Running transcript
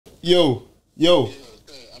Yo.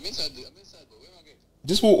 I'm inside, but where am I going?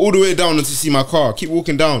 Just walk all the way down until you see my car. Keep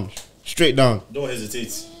walking down. Straight down. Don't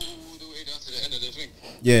hesitate. All the way down to the end of the thing.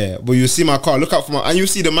 Yeah, but you'll see my car. Look out for my... And you'll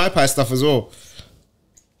see the My Pie stuff as well. Oh,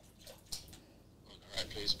 the right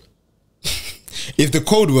place, bro. If the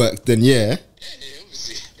code works, then yeah. Yeah,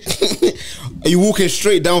 obviously. Are you walking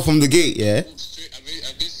straight down from the gate, yeah? Straight, I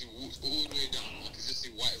basically walked all the way down. I can just see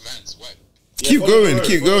white vans, white. Keep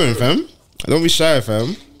going, fam. Don't be shy,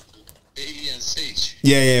 fam. Bailey and Sage.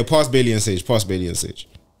 Yeah, past Bailey and Sage. Past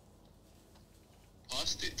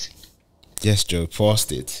it. Yes, Joe,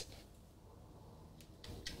 past it.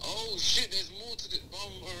 Oh shit, there's more to the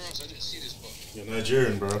bomb or else. I didn't see this part. You're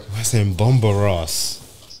Nigerian, bro. What's saying Bombaras?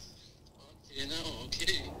 Okay,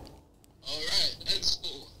 okay. Alright, let's go.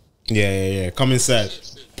 Yeah. Come inside.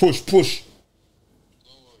 Push. No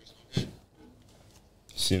worries, I'm here.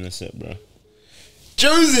 See you in a sec, bro.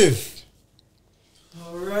 Joseph!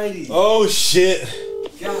 Alrighty. Oh shit.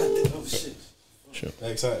 God damn. Oh shit. Sure.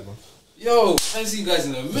 I'm excited, man. Yo, I haven't seen you guys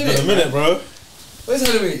in a minute. In a minute, bro. What's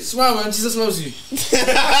happening with me? Smile, man. Jesus loves you. What's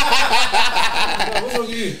wrong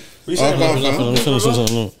with you? What you saying,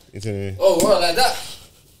 man? Oh, what, like that?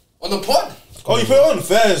 On the pod? Oh, you put it on?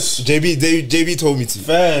 Fairs. JB told me to.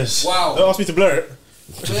 Fairs. Wow. Don't ask me to blur it.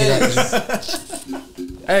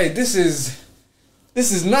 Hey, this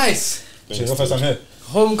is nice. It's your first time here.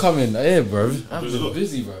 Homecoming. Hey, bro. I've been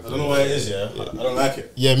busy, bro. I don't know why it is, yeah. I don't like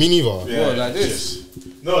it. Yeah, me neither. What, like this?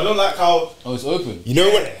 No, I don't like how... Oh, it's open. You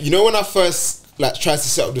know when I first tried to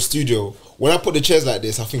set up the studio, when I put the chairs like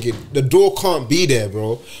this, I think the door can't be there,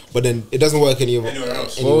 bro. But then it doesn't work anywhere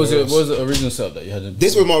else. What was the original setup that you had?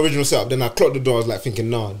 This was my original setup. Then I clocked the door. I was like thinking,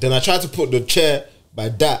 nah. Then I tried to put the chair by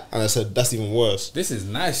that, and I said that's even worse. This is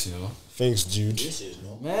nice, you know. Thanks, dude. This is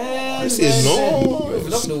no. Man, This is no. You're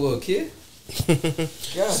open up in the world, kid. God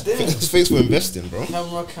damn. Thanks for investing, bro.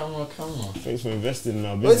 Camera. Thanks for investing in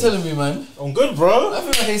our What are you business. telling me, man? I'm good, bro. I feel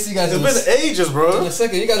like I see you guys It's in been ages, in bro. a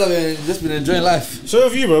second. You guys have just been enjoying life. So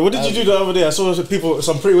have you, bro. What did you do the other day? I saw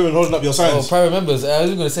some pretty women holding up your Oh, signs. private members. I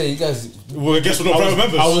was gonna say you guys. Well, I guess we're not private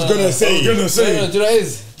members. I was gonna say. No, do you know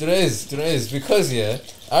what it is? Because yeah,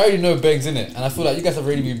 I already know Beg's in it, and I feel like you guys have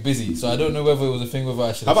already been busy. So I don't know whether it was a thing whether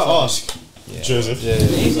I should. How about ask? Yeah. Joseph. Yeah.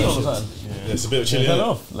 Easy all the time. Yeah, it's a bit of chilly. Turn innit?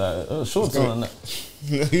 off. Like, shorts on and that.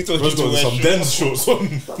 You thought Bro's you got some dense shorts on.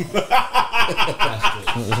 It's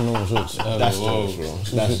normal shorts. That's short, bro.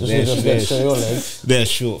 Just show your legs. They're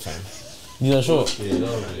short, fam. You know short?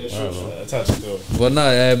 But no,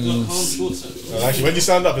 Actually, when you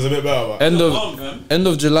stand up, it's a bit better. But. end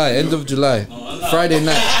of July, Friday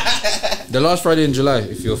night, the last Friday in July.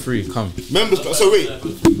 If you're free, come. Members club. So wait,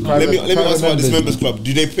 let me ask about this members club.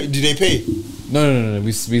 Do they pay? No.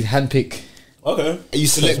 We handpick. Okay. You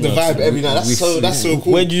select the vibe every night. That's so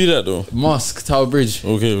cool. Where do you do that though? Mosque, Tower Bridge.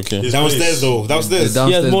 Okay. Downstairs though. Downstairs.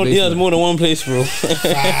 He has more than one place, bro.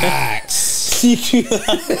 Facts.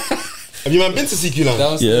 Have you man been to CQ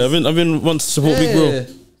Land? Yeah, I've been once to support Big Bro.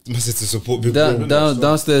 Must have to support Big Bro.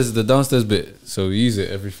 Downstairs, the downstairs bit. So we use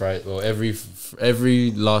it every Friday or every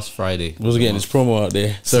last Friday. Was getting his promo out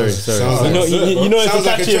there. Sorry. Sounds You know, it's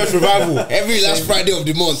like a church revival. Every last Friday of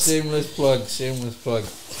the month. Shameless plug.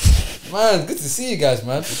 Man, good to see you guys,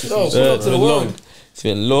 man. Pull up to the world. It's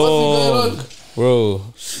been long, bro.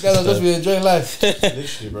 You guys have just been enjoying life.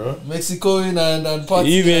 Literally, bro. Mexico and partying.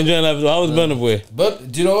 You been enjoying life? How was Burna Boy?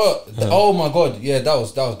 But do you know what? Oh my god, yeah, that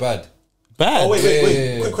was bad. Bad. Oh wait.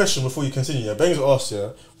 Yeah. Quick question before you continue. Yeah, Ben's asked.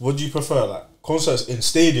 Yeah, what do you prefer, like concerts in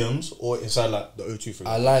stadiums or inside like the O2? For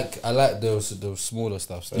I like those smaller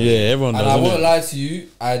stuff. So. Yeah, everyone does. And I innit? won't lie to you,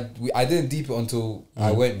 I didn't deep it until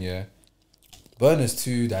I went. Yeah, Burna's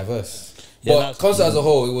too diverse. Yeah, But concert as a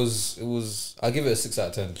whole, it was. I give it a 6 out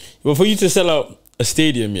of 10. Well, for you to sell out a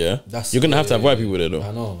stadium, you're gonna have to have white people there though.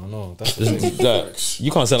 I know. That's the thing. Like, you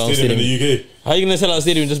can't sell out a stadium stadium. in the UK. How you gonna sell out a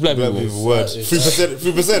stadium with just black people? Words.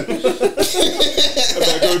 3%. I'm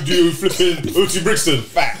gonna go do flipping O2 Brixton.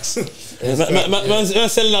 Facts.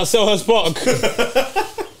 Man's selling out Selhurst Park.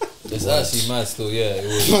 It's actually mad still. Yeah, it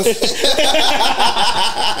was.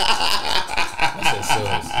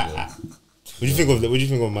 What do you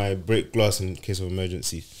think of my break glass in case of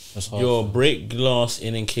emergency? Your break glass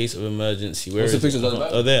in case of emergency. Where What's the is pictures it? at the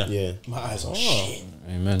back? Oh, there. Yeah. My eyes are shit.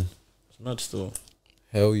 Amen. It's mad still.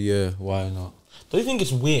 Hell yeah. Why not? Don't you think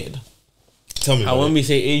it's weird Tell me. how when we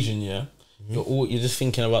say Asian, yeah, you're just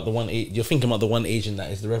thinking about the one. You're thinking about the one Asian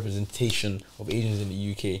that is the representation of Asians in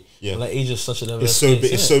the UK. Yeah. Like Asia's such a diverse. It's so place,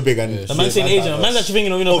 big. It's so big. And the man's saying Asian. Man's actually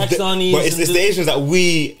thinking of Pakistanis. But it's the Asians that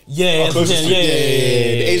we yeah, the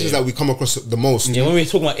Asians that we come across the most. Yeah, when we're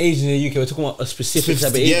talking about Asians in the UK, we're talking about a specific type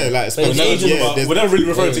of Asian. Yeah, like we're not really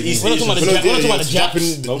referring to East We're not Asians. talking about the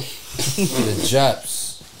Japs. The Japs.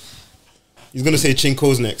 He's gonna say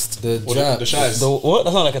Chinkos next. The Japs. The Shaz. The what?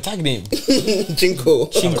 That's not like a tag name.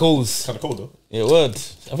 Chinko. Chinkos. Kind of cold though. Yeah, word.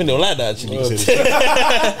 I think they'll like that actually.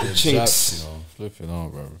 Japs, Chinks. you know, flipping on,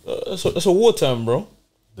 bro. That's a war term, bro.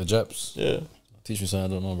 The Japs. Yeah. Teach me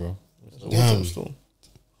something I don't know, bro. It's a war term still.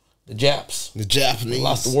 The Japs. The Japanese.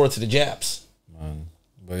 Lost the war to the Japs. Man.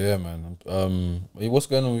 But yeah, man. What's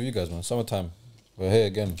going on with you guys, man? Summertime. We're here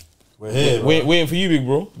again. We're here. Bro. Waiting for you, big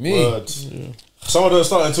bro. Me. Words. Some of them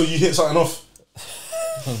start until you hit something off.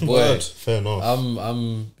 Boy. Fair enough.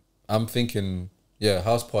 I'm thinking, yeah,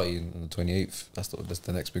 house party on the 28th. That's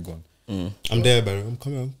the next big one. I'm there, bro. I'm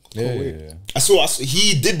coming. Yeah. I saw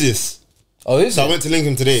he did this. Oh, is So it? I went to link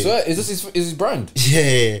him today. Swear, is this his brand?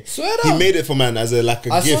 Yeah. Swear He down. made it for man as a like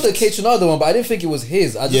a I gift. saw the Kitchenado one, but I didn't think it was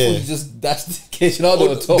his. I just Yeah. thought he just dashed Kitchenado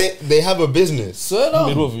on top. They have a business. Swear Made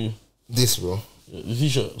down. what for you? This, bro. The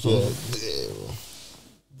t-shirt. Yeah.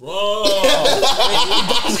 Bro.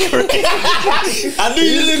 I knew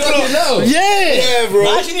you didn't clock. No. Yeah, bro.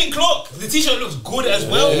 I actually didn't clock. The t-shirt looks good as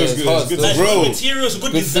well. Yeah, Looks good, it's good. Like, Bro. good materials,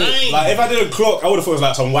 good Good design. Like if I didn't clock, I would have thought it was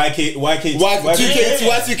like some YK.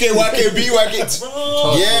 Y2K, YKB,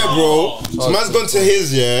 YK. Yeah, bro. So man's gone to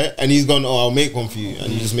his, yeah, and he's gone, oh, I'll make one for you.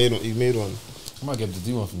 And he made one. I might get him to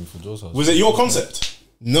do one for me for Joe's house. Was it your concept?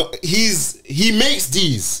 No, he makes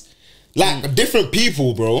these. Like different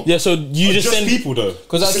people, bro. Yeah, so you just send people though.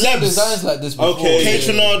 Because I've seen Celebs. designs like this before. Okay.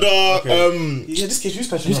 Catronada, Yeah, this kid, who's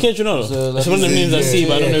Who's Catronado? So, It's one of the names I see,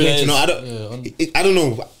 but I don't know who that is. I don't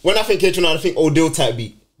know. When I think Catronada, I think Odell type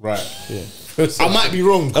beat. Right. I might be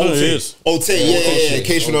wrong. I don't know who it is. Yeah.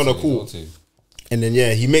 Catronada, cool. Ote. And then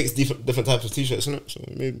yeah, he makes different types of t-shirts, isn't it? So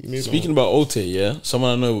maybe Speaking about Ote, yeah,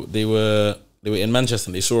 someone I know, they were in Manchester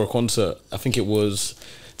and they saw a concert. I think it was,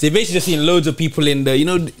 they basically just seen loads of people in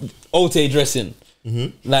the, Ote dressing.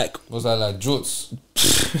 Like, Was that like Jutes?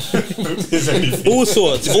 all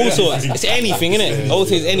sorts. It's anything, innit?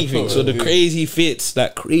 Ote is anything. So the crazy fits.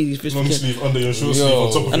 Long sleeve under your short sleeve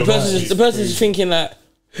on top of And your the person's thinking like,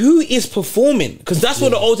 who is performing? Because that's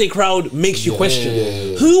what the Ote crowd makes you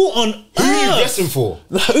question. Who on Who are you earth? dressing for?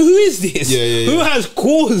 Like, who is this? Yeah. Who has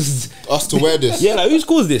caused? Us to wear this? Yeah, like who's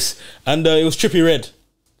caused this? And it was Trippie Redd.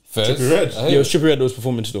 Trippie Redd. Yeah, it was Trippie Redd that was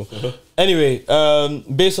performing still. Anyway,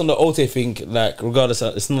 based on the Ote thing, like regardless,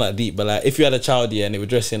 it's not that deep, but like if you had a child, yeah, and they were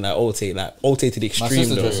dressing like Ote to the My extreme,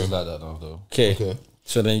 sister though. dresses like that now, though. Okay.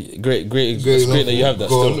 So then, great. It's great that you have that.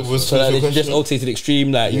 Go Still. on, what's So like, your they just question? Ote to the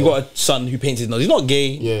extreme. Like you got a son who paints his nose. He's not gay.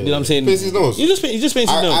 Yeah, You know what I'm saying? Paints his nose. He just paints his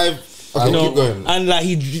nose. Okay, You know, keep going. and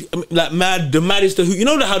like the maddest hoop. You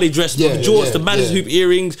know how they dress Yeah, with jorts, yeah, the maddest yeah. hoop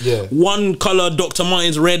earrings. Yeah. One color, Dr.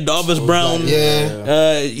 Martin's red, the other's brown.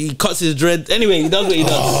 Yeah. He cuts his dread. Anyway, he does what he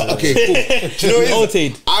does. Okay, cool. Do you know what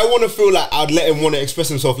it is? Ote. I want to feel like I'd let him want to express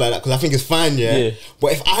himself like that because I think it's fine, yeah?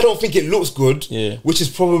 But if I don't think it looks good, Yeah. which is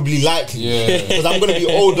probably likely, Yeah. because I'm gonna be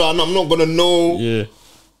older and I'm not gonna know. Yeah.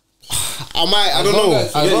 I don't know.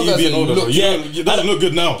 As long You as being it older, look- though. You doesn't look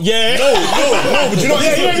good now. Yeah. No, but you know,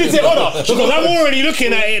 Yeah, you don't need to say hold up, because I'm already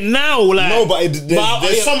looking at it now. Like no, but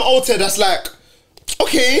there's some alter that's like,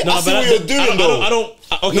 okay, I see what you're doing though. I don't.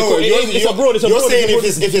 Okay, No, cool. It's abroad. It's you're abroad. saying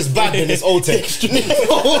it's abroad. if it's bad, then it's alter.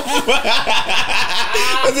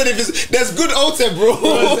 I said if it's there's good alter, bro.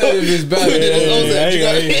 I said if it's bad, There's yeah, alter. yeah, Do you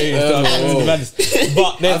know what I mean?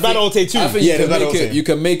 But there's bad Ote too. I think Yeah, you can that's make what I'm it. saying. You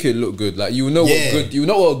can make it look good. Like you know Yeah. what good. You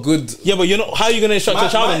know what good. Yeah, but how are you gonna instruct your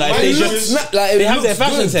child on that? If they just Like, it they have their looks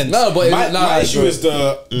fashion good. sense. No, but My issue is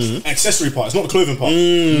the accessory part. It's not the clothing part.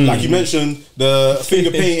 Like you mentioned, the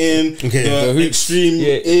finger painting, Okay. the extreme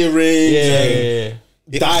Yeah. earrings,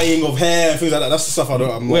 Yeah. dyeing of hair, things like that. That's the stuff I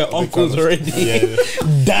don't. I'm We're not a big uncles fan of. already. Yeah.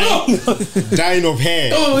 Dying of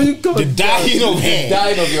hair. Oh, you come The dying of hair.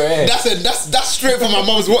 dying of your hair. That's straight from my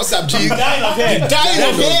mom's WhatsApp. G. Dying of hair. The dying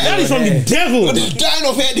of hair. That is from the devil. The dying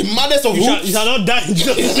of hair. The maddest of You hoops. shall not die.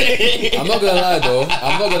 I'm not gonna lie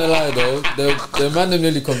though. The man that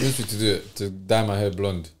nearly convinced me to do it, to dye my hair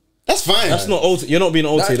blonde. That's fine. That's not Ote. You're not being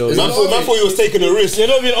Ote though. is Man not- thought he was taking a risk. You're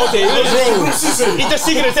not being Ote. He's just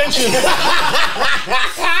seeking attention.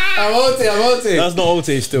 I'm Ote. That's not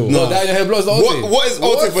Ote still. No, dye your hair blonde is not Ote. What is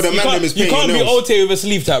Ote for the man that is You paying can't be your nails? Ote with a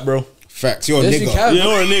sleeve tap, bro. Facts. You're a Yes, you nigga. can. You're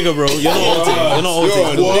not a nigga, bro. You're not Ote. You're not Ote. You're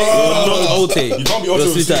a You're not Alte. You can't be Alte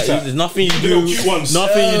with sleep tight. There's nothing you Little do. cute ones.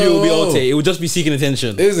 Nothing you do will be Oh. Alte. It will just be seeking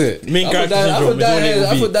attention. Is it? Main I character thought syndrome is what it will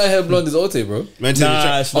I be. thought that hair blonde is Alte, bro. Man,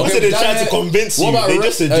 Nah, it's not. I said they tried to convince you. They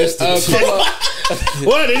just suggested.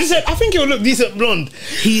 Well, they just said, I think he'll look decent blonde.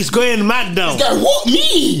 He's going mad now. Guy, what?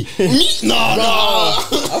 Me? No.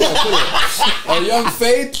 A young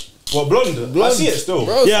fade. What, blonde? I see it still.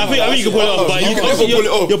 Bro, Yeah, I think you can pull it off, but You can never pull it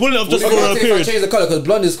off. you're pulling it off just Okay, for a if I period. change the color because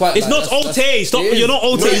blonde is quite. It's not Alte. Stop. It is. You're not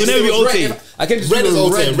Alte. Red You'll is- never be it was Alte. red. I can just Red is do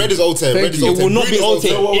Alte. red. Red is Alte. Thank Red is you. Alte. It will not Green be is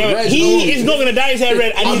Alte. Alte. Yeah, Red, he no. is not gonna dye his hair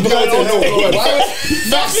red and he's going Alte.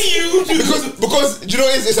 Because do you know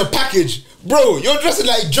it's a package, bro. You're dressing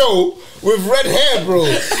like Joe with red hair, bro.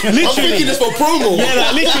 I'm thinking this for promo. Yeah,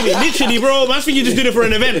 like, literally, bro. Man, I think you just did it for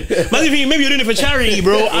an event. Man, I think maybe you're doing it for charity,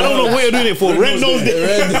 bro. I don't know what you're doing it for. Red knows it.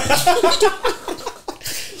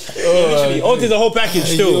 Literally, Alte is a whole package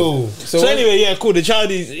still. Yo. So anyway, yeah, cool. The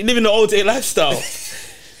child is living the Alte lifestyle.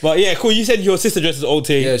 But yeah, cool. You said your sister dresses Alte.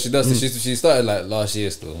 Yeah, she does. She started like last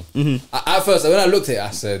year still. At first, when I looked at it,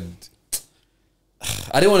 I said,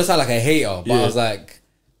 I didn't want to sound like a hater, but I was like,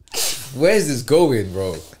 where is this going,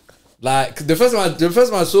 bro? Like the first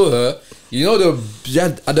time I saw her, you know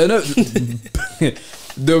I don't know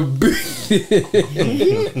the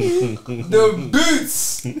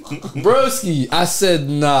boots, broski. I said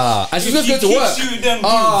nah. And she's just going to work.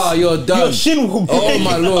 Ah, you're done. Your shin will break. Oh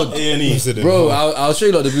my lord. Bro, I'll show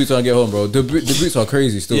you like the boots when I get home, bro. The boots are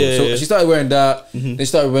crazy still. Yeah, so yeah. she started wearing that. Then she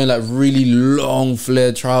started wearing like really long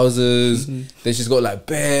flared trousers. Then she's got like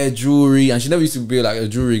bare jewelry, and she never used to be like a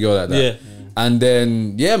jewelry girl like that. Yeah. And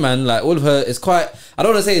then yeah, man, like all of her, it's quite. I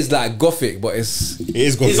don't want to say it's like gothic, but it's. It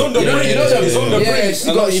is good. It's on the brink. It's on the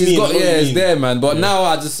brink. She's got, it's there, man. But now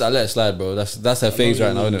I let it slide, bro. That's her phase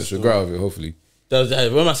right now, isn't it? She'll grow out of it, hopefully.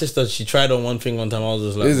 When my sister, she tried on one thing one time, I was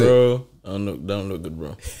just like, Is it? bro, don't look good,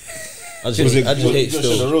 bro. I just hate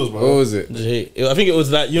still. What was it? Just hate. I think it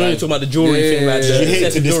was like, you know, you're talking about the jewelry thing, like Did you the hate to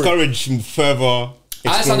excessive jewelry. discourage further?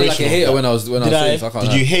 I sounded like a hater when I was I? saying, so I can't Did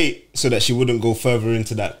lie. you hate so that she wouldn't go further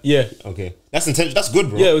into that? Yeah. Okay, that's intentional. That's good,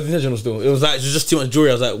 bro. Yeah, it was intentional still. It was like, it was just too much jewelry.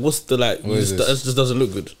 I was like, what's the like, What is this this? just doesn't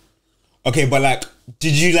look good. Okay, but like,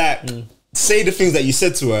 did you like say the things that you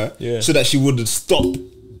said to her so that she would stop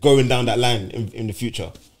going down that line in the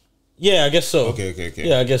future? Yeah, I guess so. Okay.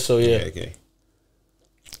 Yeah, I guess so, yeah. Okay.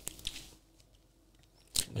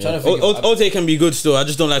 Alte can be good still. I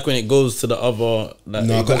just don't like when it goes to the other. Like,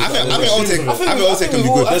 No, because I think Alte can be we've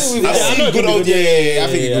all- good. I think we've I've all- seen I know good it can old. be Yeah, good. I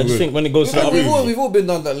think I it just could think be. when it goes to the other. We've all been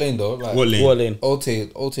down that lane though. Like, What lane? What lane?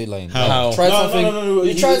 Alte lane. How? Tried something. No.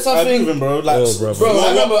 You tried I something. agree with him, bro. Like, Oh, bro. Bro, I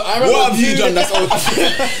remember. What have you done? That's Alte.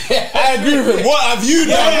 I agree with him. What have you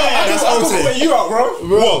done? That's I can Alte. put you out,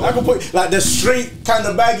 bro. I can put like the straight kind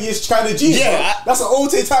of baggiest kind of jeans. Yeah, bro. That's an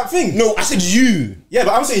Alte type thing. No, I said you. Yeah,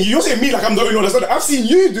 but I'm saying you're saying me like I'm the only one that's done it. I've seen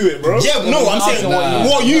you do it, bro. Yeah, no, I'm saying Nah.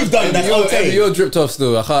 what you've done. That's Alte. You're dripped off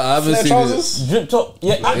still. I haven't Flare seen trousers. Drip top.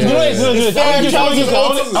 Yeah, you know what? You know what? Flare trousers,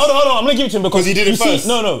 Hold on. I'm gonna give it to him because he did it you see, first.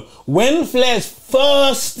 No. When flares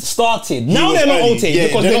first started, now was they're not early. Alte Yeah,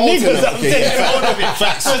 because they're the not Alte niggas now. are Okay, taking hold of it.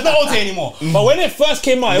 Facts. So it's not Alte anymore. But when it first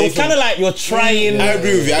came out, it was kind of like you're trying. I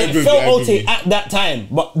agree with you. It felt Alte at that time,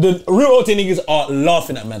 but the real Alte niggas are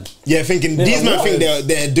laughing at man. Yeah, thinking these men think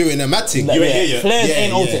they're doing a mad thing. Like, You yeah, ain't hear yet. Flares Yeah,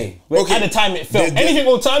 ain't yeah. Alte. But Okay. at the time, it felt There's- anything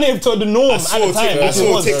alternative to the norm I at saw the time. I which it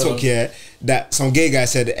saw was. TikTok, yeah, that some gay guy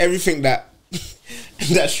said everything that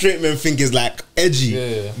that straight men think is like edgy,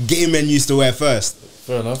 gay men used to wear first.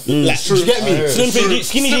 Fair enough. Like, do you get me?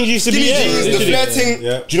 Skinny jeans used to be Skinny jeans, the literally. flare thing.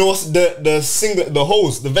 Yeah. Do you know what's the singlet, the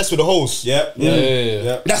hose, the vest with the hose? Yeah.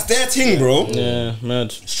 Yeah. That's their thing, bro. Yeah, mad.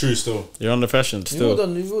 It's true still. You're on the fashion You've all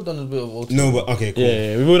still. done a bit of Alte. No, but okay, cool.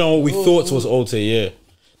 Yeah, we've all done what we thought was Alte, yeah.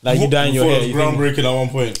 Like you dyeing your Before hair. it You was think, groundbreaking at one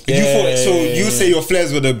point. You thought so? yeah, You say your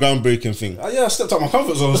flares were the groundbreaking thing. Yeah, I stepped out my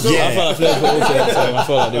comfort zone still. Yeah. I felt like flares were Alte at the time. I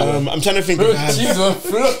felt like they were. I'm trying to think. Jeans were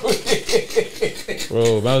flowing.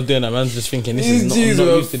 Bro, man was doing that. Man's just thinking this is These not. jeans I'm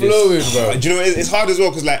not were used to this. flowing, bro. Do you know it's hard as well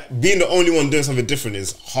because like being the only one doing something different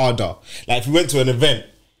is harder. Like if you went to an event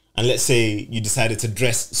and let's say you decided to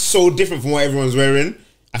dress so different from what everyone's wearing,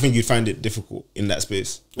 I think you'd find it difficult in that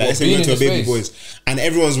space. Like let's say you being went to a in the baby space? boys and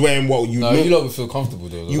everyone's wearing what you No, know, you lot would feel comfortable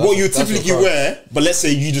though. what you That's your typically crowd. wear, but let's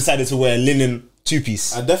say you decided to wear a linen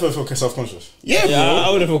two-piece. I definitely feel self-conscious. Yeah, Yeah, bro. I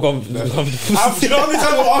wouldn't feel comfortable. You know how many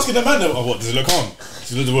times I'm asking the man, oh, what, does it look calm?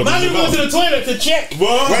 Does it look Man, you go to the toilet to check.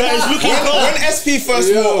 When SP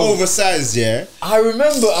first wore oversized, yeah, I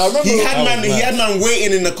remember. he had man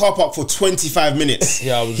waiting in the car park for 25 minutes.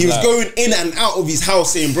 Yeah, he was like- going in and out of his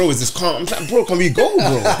house saying, "Bro, is this calm?" I'm like, "Bro, can we go,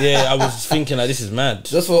 bro?" Yeah, I was thinking like this is mad.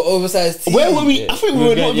 Just for oversized tee. Where were we? I think we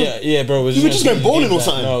were not. Yeah, bro. We were just going bowling or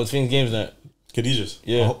something. No, it was Things Games night. Khadijah's.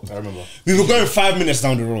 Yeah. I remember. We were going 5 minutes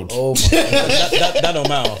down the road. Oh my god. that don't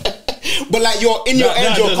matter. But like you're in your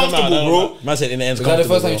end, you're comfortable, bro. Man said in the end. Was that the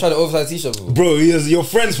first time you tried the oversized t-shirt? Bro? Bro, your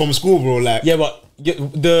friends from school, bro. Like, Yeah, but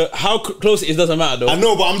how close it is doesn't matter though. I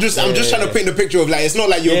know, but I'm just trying to paint the picture of like it's not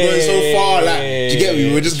like you're going so far. Like, do you get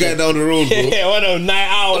me? We're just going down the road, bro. Yeah, what a night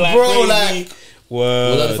out, like, Bro, crazy. like-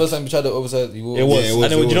 Was that the Word. first time you tried the oversized? It was, Yeah, it was,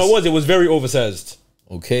 and it you know was. what it was? It was very oversized.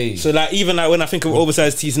 Okay. So like even like when I think of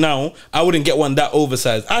oversized tees now, I wouldn't get one that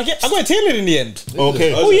oversized. I got it tailored in the end.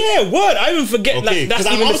 Okay. Oh yeah, word. I even forget Okay, like that's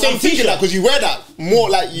because even the same I'm thinking t-shirt. that because you wear that more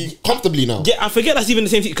like you comfortably now. Yeah, I forget that's even the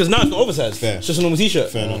same because now it's not oversized. Fair. It's just a normal t-shirt.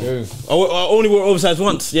 Fair enough. Okay. I only wore oversized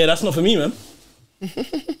once. Yeah, that's not for me, man.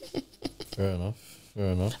 Fair enough.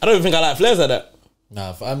 Fair enough. I don't even think I like flares like that.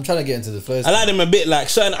 Nah, I'm trying to get into the first. I like them a bit. Like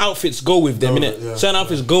certain outfits go with them, No, innit? yeah. Certain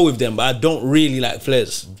outfits go with them, but I don't really like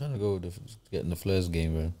flares. I'm trying to go with getting the flares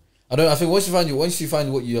game, man. I think once you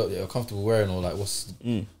find what you're comfortable wearing or like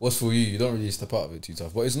what's for you don't really step out of it too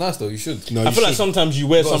tough. But it's nice though. You should. No, I you feel like should. sometimes you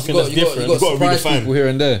wear something that's different. You got to gotta surprise redefine. people here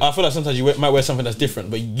and there. I feel like sometimes you might wear something that's different,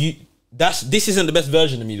 but this isn't the best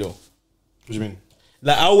version of me though. What do you mean?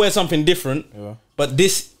 Like I'll wear something different, Yeah. but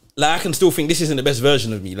this like I can still think this isn't the best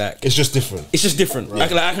version of me. Like It's just different. it's just different.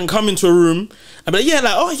 Like I can come into a room and be like, yeah,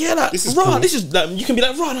 like oh yeah, like This is raw. cool. This is like you can be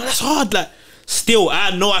like raw. No, that's hard. Like still,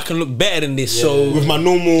 I know I can look better than this. So With my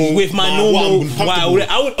normal, with my what normal, I'm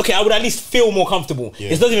comfortable I would at least feel more comfortable. Yeah.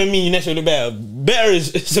 It doesn't even mean you necessarily look better. Better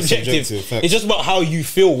is subjective. Facts. It's just about how you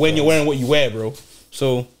feel when you're wearing what you wear, bro.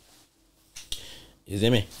 So, you see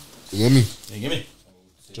me? You know me? You get me?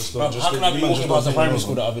 Just How can I be walking past a primary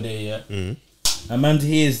school the other day, yeah? And man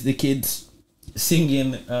hears the kids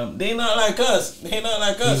singing, they not like us, they not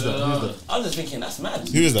like us. I was just thinking, that's mad.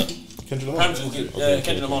 Who is that? Kendrick Lamar. Primary school kid, yeah,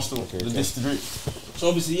 Kendrick Lamar still, the district. So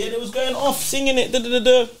obviously, yeah, they was going off, singing it,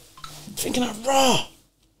 thinking like, raw,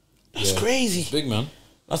 that's crazy. Big man.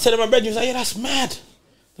 I was telling my brother, he was like, yeah, that's mad.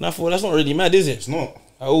 And I thought, that's not really mad, is it? It's not.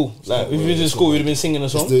 Oh, like, if we was in school, we'd have been singing a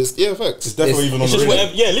song. Yeah, facts. It's definitely even on It's the just radio.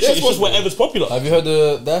 whatever, yeah, literally, it's just whatever's popular. Have you heard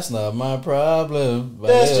the That's Not My Problem?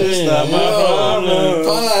 That's just not my problem. Can't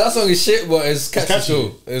lie, that song is shit, but it's catchy. catchy.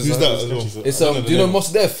 Too. It's Who's like- that? It's I don't know do you the know name.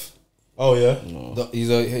 Mos Def? Oh yeah.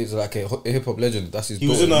 He's like a hip hop legend. That's his. He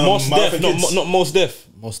was daughter. in Most Marathon Def, Kids. not Most Def.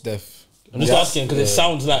 Mos Def. I'm just asking because it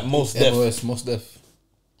sounds like Most Def. MOS Mos Def.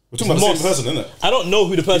 We're talking about the Moss. same person, isn't it? I don't know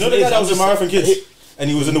who the You person know the is. guy that I'm was in just- Marathon Kids and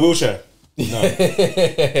he was in the wheelchair. No.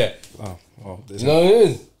 You know who it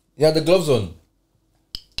is? He had the gloves on.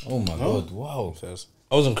 Oh my god! Wow.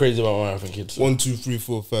 I wasn't crazy about Marathon Kids. 1, 2, 3,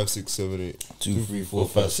 4, 5, 6, 7, 8. 2, 3, 4,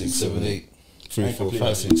 5, 6, 7, 8. 3, 4, 5,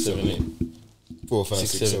 5, 6, 7, 8. 4, 5,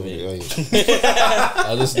 6, 6, 7, 7, 8.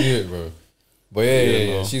 I just knew it, bro. But yeah.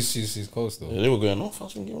 no. She's close though. Yeah, they were going off. I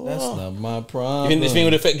was thinking, That's wow. not my You problem. think this thing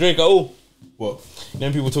would affect Drake at all? What?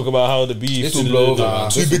 Then people talk about how the beef. This will blow over, man.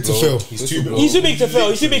 Too This big will to blow fail. over. He's This too will big. blow He's too over. big to fail.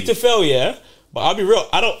 He's too big to fail. Yeah, but I'll be real.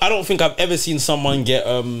 I don't think I've ever seen someone get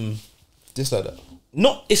Just like that.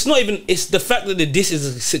 It's not even. It's the fact that this is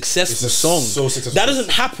a successful It's a song. so successful. That doesn't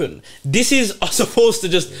happen. This is supposed to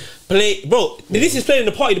just play, bro. This is playing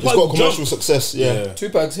the party. The It's party got will commercial jump. success, yeah.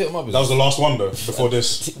 Tupac's hit him up. That was the last one though. Before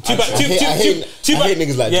this. Tupac, I hate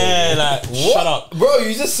niggas like yeah, that. like shut up. Bro,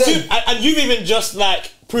 you just said. And you've even just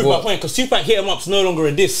like proved my What? point because Tupac hit him up's no longer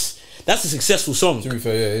a diss. That's a successful song. To be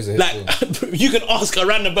fair, yeah, it is a hit song. Like you can ask a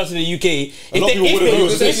random person in the UK if lot of people wouldn't know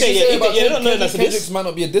it's a diss. they don't know that's a Kendrick's diss. might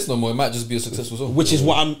not be a diss no more. It might just be a successful song. Which is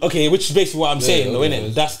what I'm okay. Which is basically what I'm saying, though, okay, innit?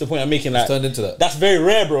 yeah. That's the point I'm making. Like, turned into that. That's very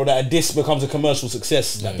rare, bro. That a diss becomes a commercial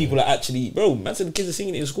success. That people are actually, bro. Man said the kids are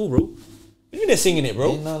singing it in school, bro. What do you mean they're singing it,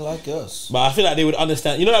 bro? They're not like us. But I feel like they would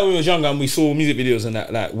understand. You know, like when we was younger and we saw music videos and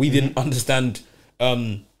that, like we didn't understand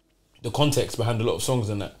the context behind a lot of songs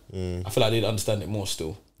and that. I feel like they'd understand it more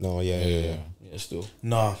still. No, yeah. Yeah, still.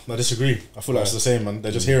 Nah, I disagree. I feel like it's the same, man.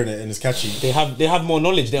 They're just hearing it and it's catchy. They have more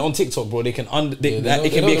knowledge. They're on TikTok, bro. They can they know-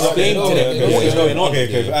 it can they be know- explained okay, to them okay, what is okay, going on.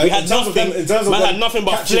 okay. We had In terms of nothing. them- in terms of Man them had nothing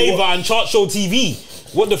but catching flavor what- and chart show TV.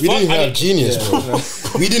 What the We fuck? didn't even And have it- genius,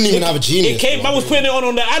 bro. We didn't even have a genius. It came. Man was putting it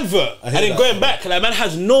on the advert, and then that. going back, like man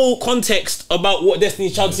has no context about what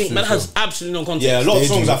Destiny's Child sing. Man has absolutely no context. Yeah, a lot of They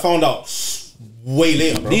songs do. I found out way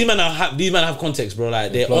later, bro. These men have context, bro.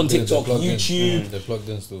 Like they're on Plugged in, TikTok, they're plugged in. YouTube. They're plugged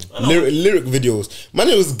in still. Lyric videos. Man,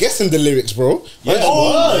 it was guessing the lyrics, bro. Man,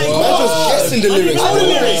 Oh my man God. just guessing the I lyrics. didn't know the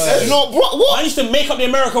bro. lyrics. You know, bro, I what? used to make up the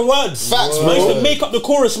American words. Facts, I used bro. to make up the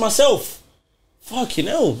chorus myself. Fucking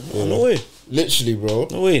hell! No way. Literally, bro.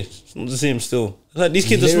 No way. It's not the same still. It's like these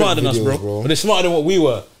kids are Lyric smarter than us, videos, bro. bro. But they're smarter than what we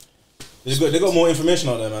were. They got more information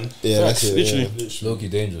out there, man. Yeah, that's it. Literally. Literally. Low-key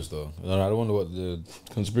dangerous though. I wonder what the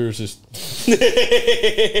Conspiracist.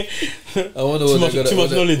 I wonder Too what much- too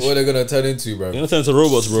much knowledge. what they're gonna turn into, bro. They're gonna turn into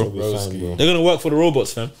robots, bro. Be fine, bro. They're gonna work for the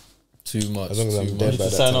robots, fam. Too much. As long as I'm too dead much. by To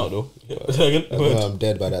that sign time. out though. I know I'm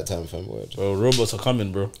dead by that time, fam. Word. Bro, robots are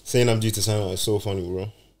coming, bro. Saying I'm due to sign out is so funny,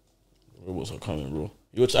 bro. Robots are coming, bro.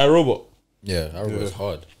 You watch iRobot? Yeah, I remember it's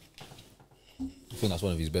hard. I think that's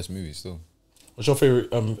one of his best movies still. What's your favorite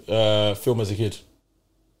film as a kid?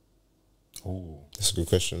 Oh, That's a good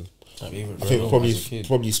question. I favorite think film probably as a kid.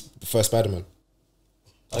 the first Spider-Man.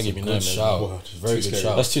 I'll give you good that, man. shout. Very good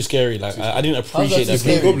shout. That's too scary. Like I didn't appreciate that that.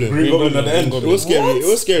 too film. scary? Green Goblin at the end. It was scary. It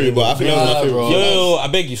was scary, but I think that was my Nah, favorite. bro. Yo, I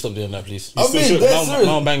beg you, stop doing that, please. I mean, that's serious.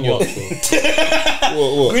 I'll bang you up.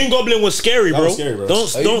 What? Green Goblin was scary, That bro. was scary, bro. Are Don't you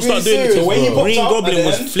start being doing it. serious, To bro? Green When he popped out Goblin at the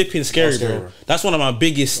was end, flipping scary, scary, bro. bro. That's one of my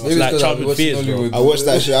biggest Maybe like because childhood watching fears, bro. Hollywood. I watched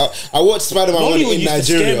that shit. I watched Spider-Man one Hollywood in used to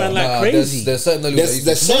scare Nigeria. man like Nah, crazy. There's certain Hollywood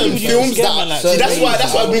There's certain Hollywood used to films scare that man like see, that's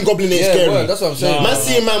crazy. why Green Goblin ain't Yeah, scary. word, that's what I'm saying. Man,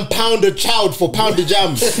 see a man pound a child for pound the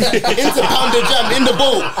jam into pound the jam in the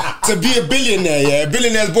boat to be a billionaire. Yeah,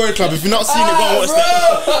 Billionaires Boy Club. If you've not seen it, go and watch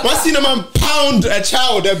that. Man, seen a man pound a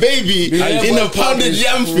child, a baby, in a pounded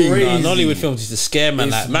jam thing. Nah, Nollywood films used to scare man.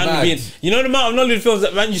 It's Like man mad. being, you know the amount of Nollywood films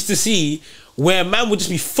that man used to see where man would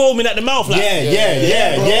just be foaming at the mouth. Like,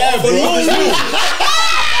 Yeah, bro.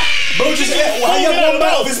 Bro, just he had one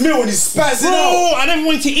bite of his meal and he's spazzing out. Bro, I never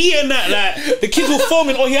wanted to eat in that. Like the kids were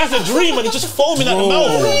foaming, or he has a dream and he's just foaming at the mouth.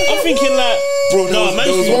 I'm thinking like, Bro, no, man,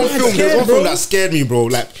 there was you one mad film. There was scared, one bro. film that scared me, bro.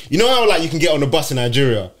 Like, you know how like you can get on a bus in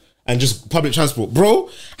Nigeria and just public transport, bro.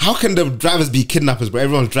 How can the drivers be kidnappers? But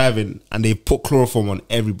everyone's driving and they put chloroform on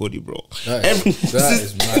everybody, bro. That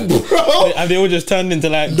is mad. bro. And they all just turned into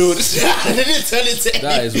like, No, they didn't tell it to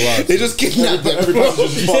That is wild. They just kidnapped them, Every bro. time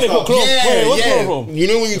just you said they put chloroform. Wait, what's Yeah. chloroform? You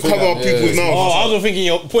know when you cover up people's Oh, mouths. I was thinking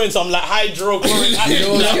you're putting some like hydrochloric acid. You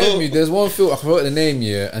know what No. scared me? There's one film I forgot the name,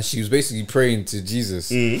 yeah, and she was basically praying to Jesus,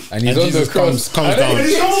 and he's And on Jesus the cross. comes down. And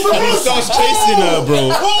he starts chasing her, bro.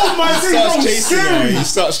 Oh my He starts chasing her. He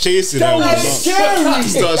starts chasing her. bro. scary. He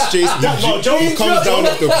starts chasing her. He comes down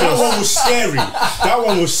off the That cross. one was scary. That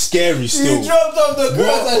one was scary He still. dropped off the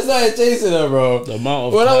cross and started chasing her, bro. The amount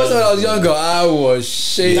of When I time, was younger, I was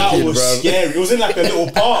shaking, That was bro. scary. It was in like a little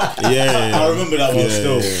park. Yeah. I remember that one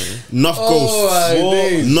still. Enough Oh, ghosts. my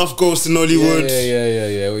days. Enough ghosts in Yeah, Hollywood.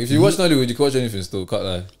 yeah. If you watch Nollywood, you can watch anything still. Cut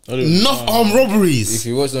that. Enough armed If robberies.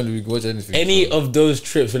 you watch Nollywood, you can watch anything. any still. of those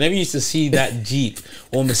trips, whenever you used to see that Jeep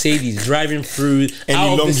or Mercedes driving through Any out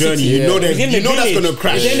of long the journey, city, you know that it's in you the know that's village. gonna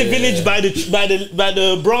crash. It's in the village by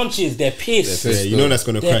the branches. They're pissed. Yeah, you know that's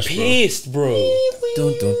gonna They're crash, bro. pissed, bro.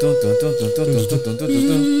 Dun, dun, dun, dun, dun, dun, dun, dun, dun, dun, dun,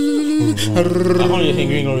 dun. I don't even think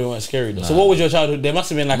Green Glory weren't scary though. So what was your childhood? There must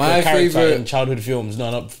have been like My a character favourite- in childhood films.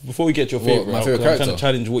 No. Before we get to your favorite, my I'm favourite trying character? to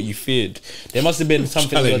challenge what you feared. There must have been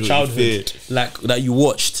something in your Challenge what you childhood feared. like that you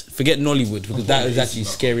watched. Forget Nollywood because that is actually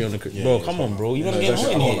scary on the bro. Come on, bro. You want to get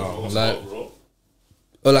hot in here?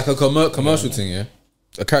 Like, like a commercial thing, yeah.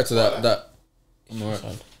 A character that I'm alright.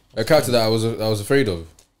 A character that I was afraid of.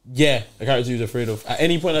 Yeah, a character you was afraid of at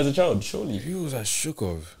any point as a child. Surely. Who was I shook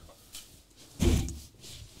of?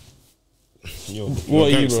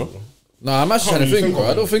 What are you, bro? Nah, I'm actually trying to think, bro.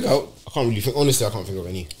 I don't think I. I can't really think. Honestly, I can't think of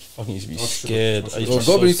any. Fucking used to be scared. I used to Well, be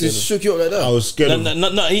so Goblin used to scared. shook you up like that. I was scared of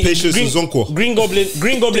Patience Green, and Zonko. Green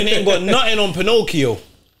Goblin ain't got nothing on Pinocchio.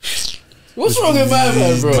 What's wrong with my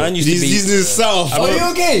man, bro? Man used to be. He's in the south. Are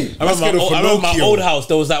you okay? I remember, scared of I remember my Pinocchio. old house.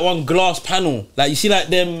 There was that one glass panel. Like you see, like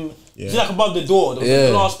them. You see, like above the door. There was Yeah.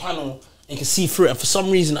 a glass panel. And you can see through it. And for some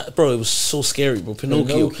reason, bro, it was so scary, bro.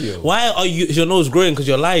 Pinocchio. Pinocchio. Why are you? Is your nose growing because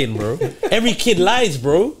you're lying, bro? Every kid lies,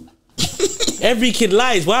 bro. Every kid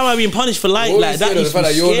lies. Why am I being punished for lying? What Like was that the used to fact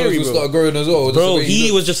be that your scary, nose will bro. start growing as well? Bro,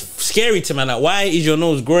 he was just scary to man. Like, why is your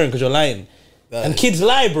nose growing? Because you're lying. And kids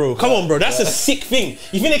lie, bro. Come on, bro. That's a sick thing.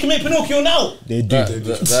 You think they can make Pinocchio now? They do. He's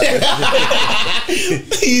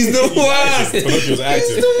the worst. Pinocchio's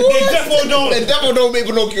active. They definitely don't. The devil don't make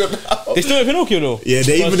Pinocchio now. They still make Pinocchio though. Yeah,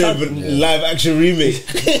 they even But have a live action remake.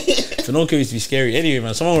 Pinocchio used to be scary. Anyway,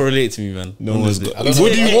 man, someone will relate to me, man. No one's got. I don't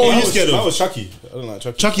What know. were you scared That of? was Chucky. I don't like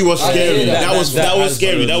Chucky. Chucky was I scary. hate That was that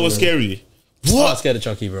scary. That was scary. I'm not scared of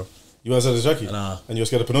Chucky, bro. You weren't scared of Chucky? Nah. And you were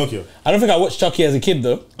scared of Pinocchio? I don't think I watched Chucky as a kid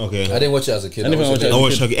though. Okay. I didn't watch it as a kid. I didn't watch it. I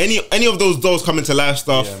watched Chucky. Any of those dolls coming to life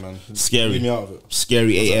stuff? Yeah, man. Scary. Leave me out of it.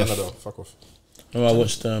 Scary AF. Another, fuck off. Remember I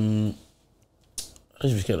watched I used to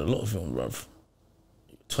be scared of a lot of films, bro.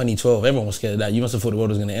 2012, everyone was scared of that. You must have thought the world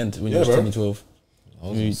was gonna end when you Yeah, watched bro. 2012. I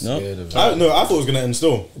wasn't scared of I thought it was going to end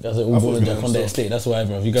still. That's an I all thought it born was in gonna Jack on end that still. estate. That's why,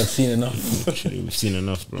 bro. Have you guys seen enough? We've seen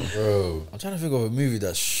enough, bro. Bro, I'm trying to think of a movie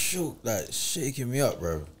that shook, like shaking me up,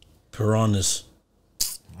 bro. Piranhas.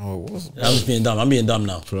 I Oh, what was I'm just being dumb. I'm being dumb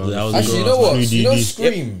now. That was Actually, you know what? You know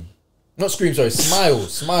Scream. Not Scream, sorry.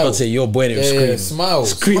 Smile. I'd say your boy name was Scream. Yeah, Smile.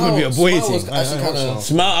 Scream would be a boy Smile was thing. actually kinda-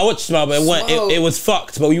 Smile. I watched Smile, but Smile. it was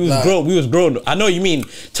fucked. But we was Like- grown. We was grown. I know what you mean.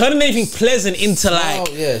 Turning anything pleasant into Smile,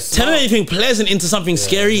 like yeah, Smile. turning anything pleasant into something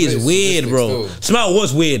scary is it's weird, sadistic bro. still. Smile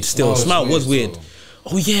was weird. Still, Smile Smile was was weird weird. still.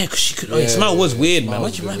 Oh yeah, because she could. Smile was weird, man. Smile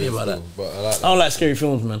Why'd you was remind me weird about that? still, But I like I don't like scary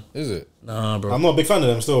films, man. Is it? Nah, bro. I'm not a big fan of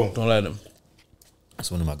them still. Don't like them.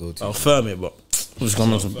 That's one of my go-to. I'll firm it, but what's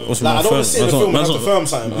going on? What's Like, I don't want to sit in the film and have to firm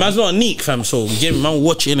something, man. Man's not a neat fam, so give me man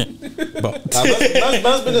watch it. But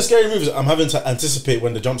Man's been in scary movies. I'm having to anticipate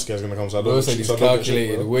when the jump scare is going to come. So I don't. Those are these so I don't get shit,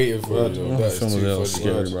 calculated, bro. waiting for it. Word. That is Film was too real funny.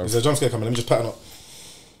 scary, bro. Is there a jump scare coming? Let me just pattern up.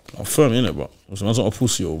 I'm firm in it, but man's not a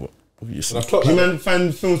pussy over. Obviously. And I've clocked Do you that. man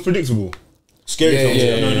find films predictable? Scary Yeah, films.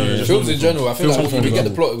 yeah, No. yeah. Films in general, I feel like Films you in get the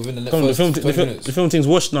general. plot within the Come, the first film, 20 minutes. the film thing's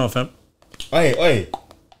washed now, fam. Oi,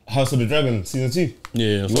 House of the Dragon season 2.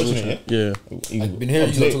 Yeah, You watching it? yeah. I've been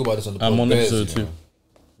hearing you lot talk about this on the podcast. I'm on episode 2.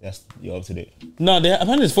 Yes, you're up to date. No,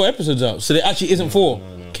 apparently there's 4 episodes out, so there actually isn't 4.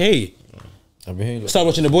 Okay, I've been hearing you start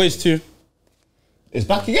watching The Boys too. It's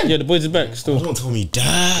back again. Yeah, The Boys is back still. Don't tell me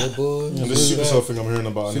that. This super cell thing I'm hearing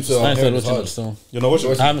about. Super I Cell. haven't started It's watching hard. it still. You know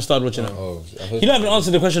what? I haven't started watching it. Oh, I heard- You haven't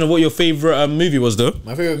answered the question of what your favorite movie was though.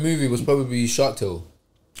 My favorite movie was probably Shark Tale.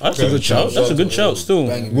 That's a good shout. That's a good shout still.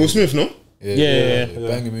 Banging Will movie. Smith, no? Yeah.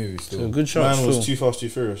 Banging movie A still. good shout Mine was still. Too Fast, Too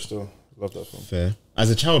Furious. Still love that film. Fair. As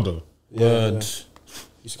a child, though. Word. Used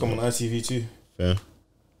to come on ITV too. Fair.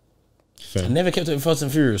 I never kept up with Fast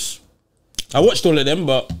and Furious. I watched all of them,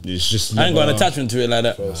 but It's just. I ain't got an never- attachment to it like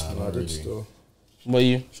that. No, I did still. What are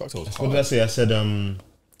you? Shark Tale was What hard. did I say? I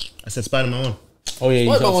said Spider-Man 1. Oh yeah,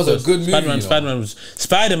 Spider-Man was a good movie, Spider-Man, you know.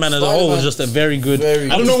 Spider-Man as a whole was just a very good.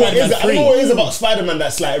 Very I don't know what it is. I Spider-Man don't know 3. what it is about Spider-Man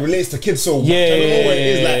that's like relates to kids so much. Yeah, I don't know what it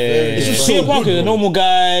is. Like, it's just so Peter good, Parker's a bro. normal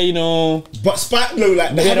guy, you know. But no,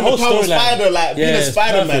 like the Yeah, having the power of Spider, like being a it's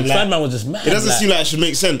Spider-Man, perfect. like, Spider-Man was just mad. it doesn't like, seem like it should make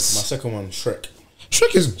My sense. second one, Shrek.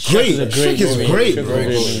 Shrek is great. is a great Shrek is movie. great, Shrek is bro. a great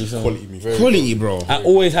movie, so- Quality movie. Quality, bro. I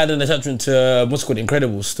always had an attachment to what's it called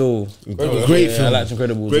Incredibles. Still, Great yeah, I film. liked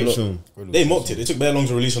Incredibles. a Great lot. film. They mocked it. They took very long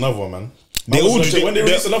to release another one, man. They I all wasn't- did- when they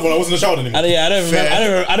released another one, I wasn't in the shower anymore. I don't even Fair.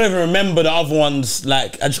 remember. I don't even remember the other ones.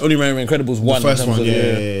 Like I just only remember Incredibles The 1. first in terms one, of-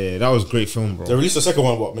 yeah, that was a great film, They bro. released the second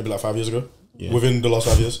one, what, maybe like 5 years ago? Yeah. Within the last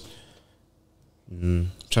 5 years. Trying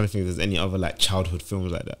to think if there's any other like childhood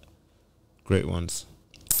films like that. Great ones.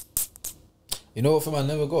 You know what film I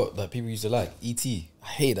never got that people used to like? E.T. I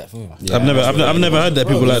hate that film. I've never heard that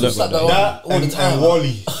people like It's that. like that all the time. and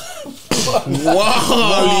Wally.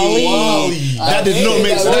 Wally. That did not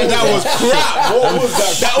make sense. That was crap. What was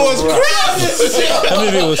that? That was crap. That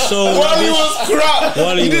movie was so Wally rubbish. was crap.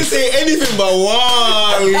 Wally He didn't was- say anything but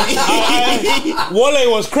Wally.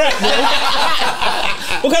 Wale was crap, bro.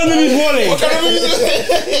 What kind of movie is Wale?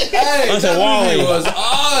 Hey, I said, that wow. movie was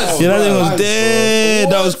us. Yeah, that thing bro. was dead.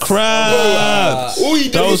 That was crap. Oh, he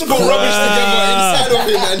That did was to put rubbish together inside of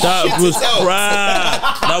him and That shit was it out.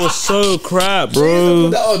 crap. That was so crap, Put bro.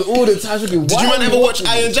 that on all the time. Did Did you man ever watch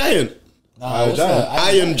Iron Giant?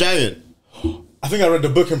 Iron Giant. I think I read the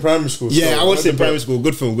book in primary school. Yeah, so I watched it in read the primary book. school.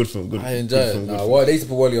 Good film, good film, good. I good enjoy film, it. good Nah, film. well, they used to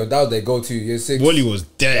put Wally on. That was their go-to. Year 6. Wally was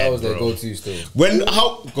dead. That was their bro. go-to still. When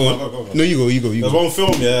how? Go on. Go. No, you go. You There's go. one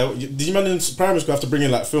film, yeah. Did you man in primary school have to bring in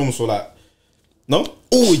like films for like? No.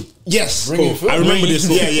 Oh yes, Bring in cool. I film. remember this.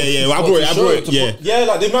 Yeah. I brought it. Yeah. Yeah,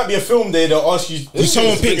 like there might be a film there. They'll ask you.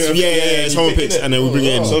 Someone picks. Yeah. Someone picks, and then we bring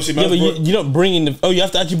it in. So obviously, Yeah, man, but you don't bring in the. Oh, you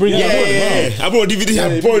have to actually bring it. Yeah. I brought a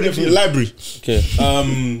DVD. I borrowed it from the library. Okay.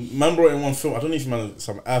 man brought in one film. I don't know if man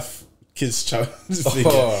some Af kids child. It's called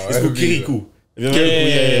that'd be Kirikou. Have you ever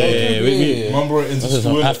heard of Kirikou? Yeah. Man brought it into That's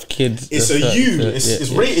some school. half kids. It's a U. It's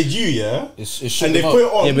rated U, yeah. It's And they put it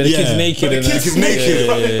on. Yeah, but the kid's naked. But the and kid's that.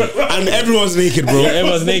 naked. And everyone's naked, bro.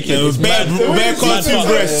 Everyone's naked. It's Bare mad. cartoon mad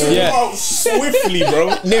breasts. fuck. Yeah. Out swiftly, bro.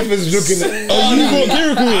 Nathan's looking at. Oh, you got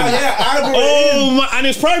Kirikou in? Yeah, I brought it in. Oh, my, and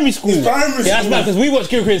it's primary school. It's primary Yeah, that's school. bad because we watched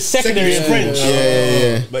Kirikou in secondary in French.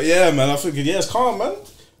 Yeah. But yeah, man, I figured, yeah, it's calm, man.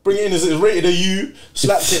 Bring it in, it's rated a U,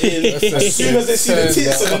 slapped it in. As soon as they see the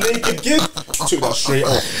tits and the naked kid, took that straight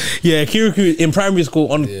off. Yeah, Kirikou in primary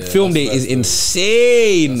school on film day is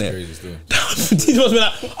insane. crazy still. Teacher must be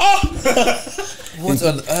like, oh! What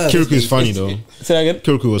on earth? Kirikou is funny though. Say that again?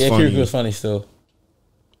 Kirikou was yeah, funny. Kirikou was funny still.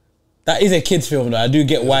 That is a kids film though. I do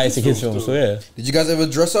get why it's a kids film. So yeah. Did you guys ever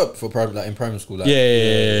dress up for private, like in primary school? Like,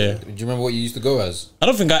 Yeah. Do you remember what you used to go as? I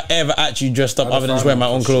don't think I ever actually dressed up other than just wearing my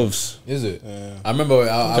own clothes. Is it? I remember.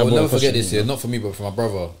 I will bought a never forget costume, this year. Not for me, but for my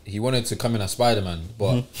brother. He wanted to come in as Spider-Man,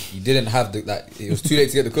 but he didn't have the like. It was too late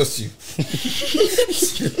to get the costume.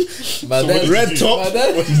 My dad, Red top, my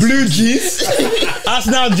dad, blue jeans.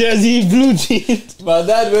 Arsenal jersey, blue jeans. my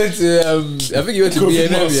dad went to. I think he went to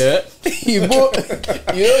B&M. Yeah, he bought.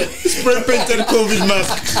 You know, Spray painted COVID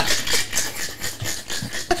mask.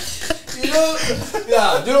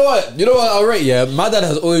 yeah. Do you know what? You know what? I'll rate. Yeah, my dad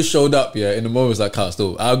has always showed up. Yeah, in the moments that count.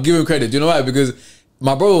 Still, I'll give him credit. Do you know why? Because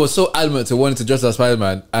my brother was so adamant to wanting to dress as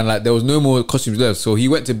Spider-Man, and like there was no more costumes left, so he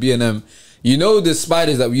went to B&M. You know the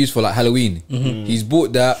spiders that we use for like Halloween. He's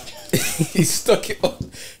bought that. He stuck it on.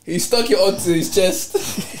 He stuck it onto his chest.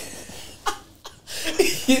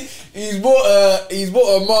 He's bought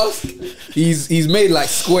a mask. He's made like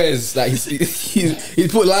squares. Like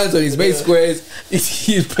he's put lines on. He's made squares.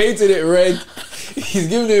 He's painted it red. He's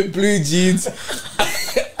given it blue jeans,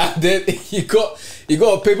 and then he got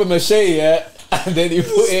a paper mache, yeah, and then he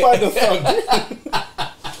put it.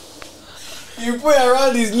 You put it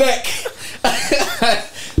around his neck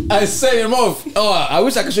and set him off. Oh, I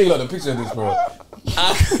wish I could show you like the picture of this, bro.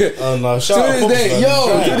 Oh no! To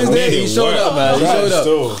this day, he showed up, man. He showed up.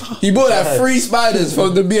 He bought like 3 spiders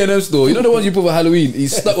from the B&M store. You know the ones you put for Halloween? He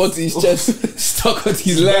stuck onto his chest, stuck onto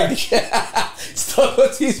his leg, stuck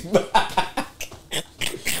onto his back.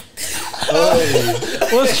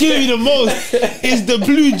 What's killing me the most is the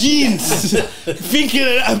blue jeans. Thinking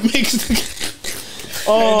that makes the.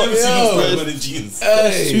 Oh, jeans.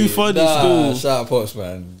 That's too funny. Still, shout out Pops,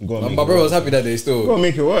 man. Go on, My make brother it was happy that day still. Gotta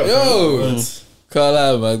make it work. Yo, can't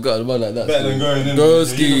lie, man. Got a man like that. Better than going in.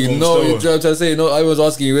 Broski, no, you trying to say no. I was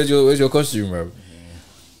asking you, where's your costume, bro?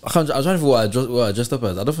 I was trying to think what I dressed up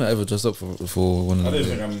as. I don't think I ever dressed up for one of I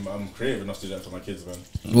them. don't think I'm creative enough to do that for my kids, man.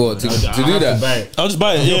 What to do that? I'll just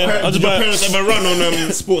buy it. Yeah, I'll just Did your buy it. parents ever run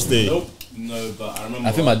on sports day? Nope. No, but I remember.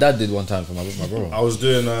 I think my dad did one time for my brother. I was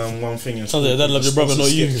doing one thing in school. Sounds like your dad loves your brother, not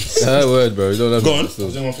you. That word, bro. You don't have Go on. I was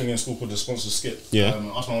doing one thing in school called the sponsor skip. Yeah.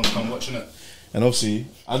 I asked my mom to come watching it. And obviously,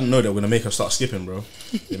 I didn't know that we're gonna make her start skipping, bro.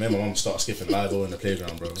 They made my mom start skipping live in the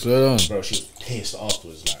playground, bro. So Bro, she was pissed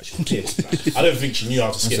afterwards. Like, she was pissed. Like, I don't think she knew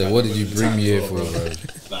how to skip. said, like, what did you the bring time me here as for, well, bro?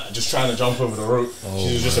 Like, just trying to jump over the rope.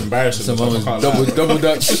 She was just embarrassing. Some herself, mom I was can't lie. double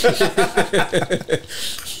Dutch.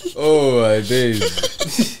 Oh my days.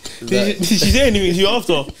 Did she say anything to you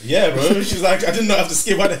after? Yeah, bro. She's like, I didn't know how to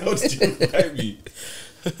skip. Why the hell did you invite me?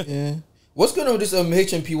 Yeah. What's going on with this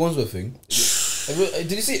HMP Wandsworth thing?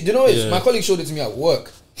 Did you see? Do you know what? My colleague showed it to me at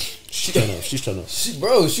work. She's trying to.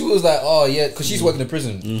 She was like, oh yeah, because she's working in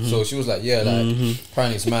prison. So she was like, yeah, like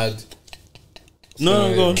apparently it's mad.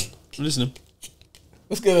 No, go on. I'm listening.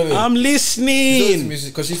 What's going on there? I'm listening.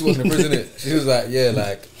 Because she's working in prison. She was like, yeah,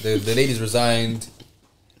 like the lady's resigned.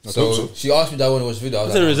 So she asked me that I want to watch the video. I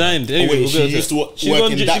was They like, resigned. Anyway, wait, we'll she go to used to it. work She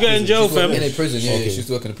in got that in jail, prison. fam. in a prison, yeah, Okay. she used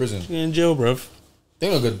to work in a prison. In jail, bruv.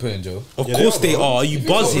 They're not going to put in jail. Of Yeah, course they they are, bro. are. You If you're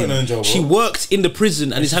buzzing? not in jail, bro. She works in the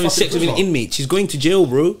prison and is having sex with an inmate. She's going to jail,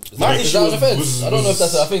 bro. My Is issue that an was- offense? I don't know if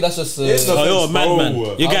that's. I think that's just. It's not- Oh, you're a Offense, madman.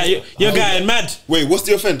 bro. You're getting mad. Wait, what's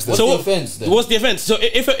the offense? Then? What's the offense then? What's the offense? So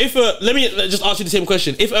if a let me just ask you the same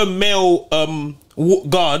question. If a male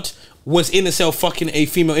guard was in a cell fucking a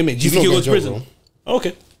female inmate, do you He's think he'll not go to going to prison?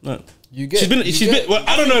 Okay. No. You get. She's been. Well,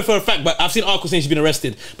 I don't know for a fact, but I've seen articles saying she's been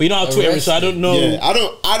arrested. But you know how Twitter is, so I don't know. Yeah, I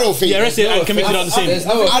don't think. Yeah, arrested and convicted are the same. There's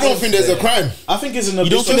no I don't offense think there's a there. crime. I think it's an You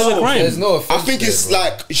don't think there's a crime? There's no offense. I think there, it's bro.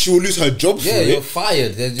 like she will lose her job for Yeah, you're it.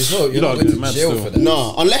 fired. There's no. You're not not going mad to jail still. for that.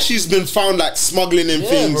 No, unless she's been found like smuggling in Yeah,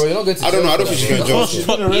 things. bro, you're not going to I don't jail know. I for don't think that, she's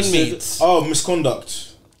going to bro. jail Fuck inmates. Oh,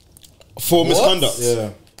 misconduct. for misconduct. Yeah.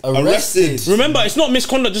 Arrested. Remember, it's not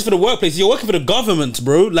misconduct just for the workplace. You're working for the government,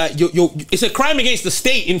 bro. Like, it's a crime against the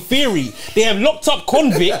state. In theory, they have locked up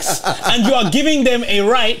convicts, and you are giving them a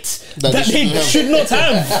right that they should not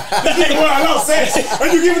have. Are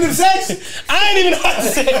you giving them sex? I ain't even know how to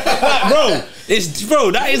say it. Like, bro,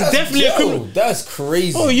 that is definitely a criminal. That's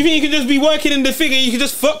crazy. Oh, you think you can just be working in the figure? You can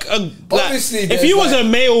just fuck a. Like, Obviously, if there's you was like- a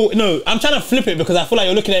male, no, I'm trying to flip it because I feel like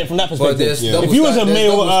you're looking at it from that But perspective. there's double If you was a there's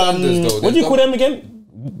male, double standards, though. what do you call them again?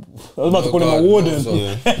 I was about to call him a warden.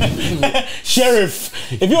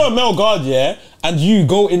 Sheriff. If you're a male guard, yeah, and you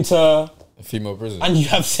go into Female prison. and you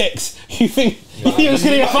have sex, you think you're just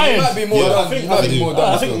gonna get You might fired? be more Yeah, done. You might be more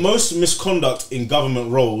done. I think most misconduct in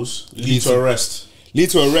government roles lead to arrest. Lead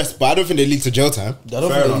to arrest, but I don't think they lead to jail time. I don't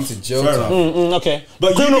Fair think they enough. need to jail Fair time. enough. Okay.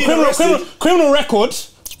 But you being arrested- criminal record.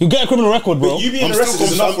 You get a criminal record, bro. You being I'm arrested still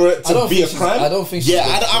is enough for it I to don't be think a she's- crime. I don't think. she's Yeah,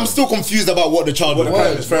 guilty. I'm still confused about what the charge would be.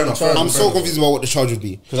 Word. Fair enough. I'm so confused about what the charge would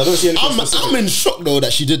be. Because I don't see anything I'm in shock though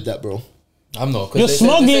that she did that, bro. I'm not. 'cause You're they said-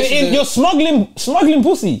 smuggling they said she's in. a- You're smuggling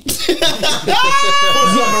pussy.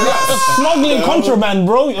 You're smuggling contraband,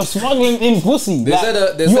 bro. You're smuggling in pussy. They Like,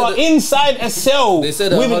 said they you said are inside a cell They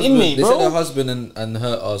said with her an husband. inmate, They said her bro. husband and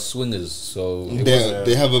her are swingers. So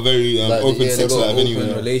They have a very like, open yeah, they sex got life an open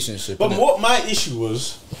anyway. relationship. But innit? what my issue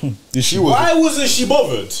was, She was. why wasn't she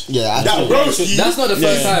bothered? Yeah, I that think- broski. That's not the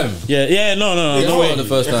first time. Yeah, no, That's no way. not the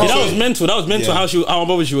first Yeah, time. that was mental. That was mental. Yeah. How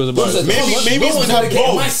bothered she was about it. Maybe it's been gonna happening.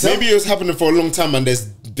 get myself. Maybe it was happening for a long time and there's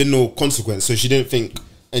been no consequence, so she didn't think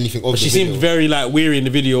anything of She the seemed video. very like weary in the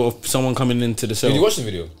video of someone coming into the cell. Did you watch the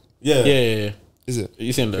video? Yeah. Yeah. Is it?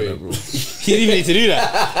 You seem like that, bro. You didn't even need to do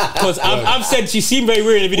that because I've said she seemed very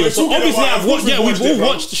weary in the video. We're So talking obviously about- I've watched. Yeah, we've watched it, all bro.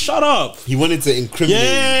 watched. Shut up. He wanted to incriminate.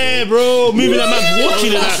 Yeah, bro. Moving that man,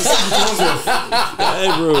 watching it.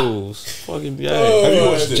 Yeah, bro. Fucking yeah. Have you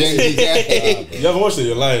watched it? Yeah. You haven't watched it?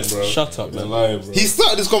 You're lying, bro. Shut up, You're man. lying, bro. He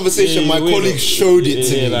started this conversation. Yeah, My weirdo. colleague showed it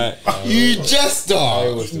to Yeah, me. like- You jester.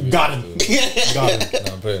 Got him. Got him. No,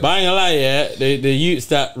 I'm playing. But I ain't gonna lie, yeah. The youths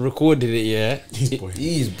that recorded it, yeah.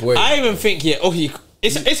 He's boy. I even think, yeah, obviously,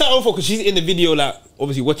 it's her own fault because she's in the video, like,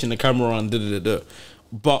 obviously watching the camera and da.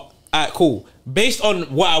 But, alright, cool. Based on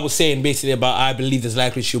what I was saying, basically, about I believe there's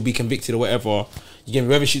likely she'll be convicted or whatever, you get me,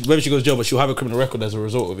 whether she goes to jail, but she'll have a criminal record as a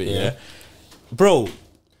result of it, yeah. Bro,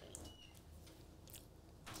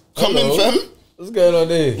 Come in, fam. What's going on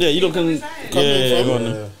there? yeah, you don't can. Yeah, go on.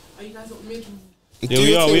 then. Are you guys not mid? Yeah,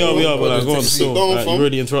 we are. But like, go on, still. Go on, Like, fam. you're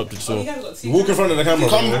already interrupted, so. You guys got two. Walk in front of the camera.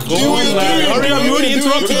 Come, bro. do it, Like, hurry up, you already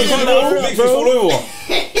interrupted do me. it, Come do down. it. Make me fall over.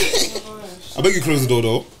 I beg you close the door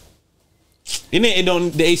though. In it,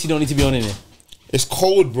 the AC don't need to be on in it. It's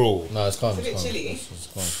cold, bro. No, it's calm. It's a bit chilly. It's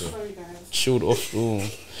calm. Still. Sorry, guys. Chilled off. Ooh.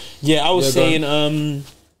 Yeah, I was Yeah, go saying,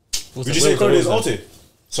 Would you say Cody is Alte?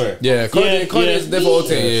 Sorry. Yeah, Cody Yeah. is defo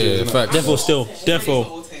Alte. Yeah, fact. Defo still. Defo.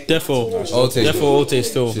 Alte. Defo Alte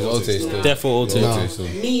still. She's Alte still. Defo Alte. Alte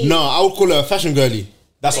still. No, I would call her a fashion girly.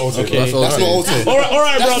 That's Alte. Okay. That's That's not Alte. Alte.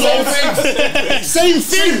 Alright, brother. Same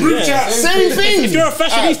thing, group chat. Same thing. If you're a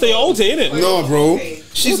fashionista, you're Alte, innit? No, bro.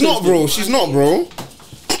 She's not, bro. She's not, bro.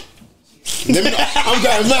 Let me. I'm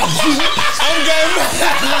going mad. I'm going mad.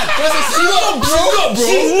 She's not, bro.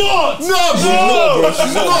 She's not. No, bro.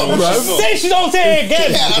 She's not, bro. Say she's Alte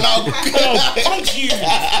again. And I'll punch you.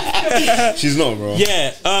 she's not, bro.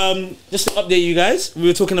 Yeah. Just to update you guys, we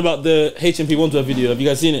were talking about the HMP One Tour video. Have you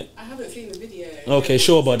guys seen it? I haven't seen the video. Okay,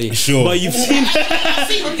 sure, buddy. Sure. But you've seen. I've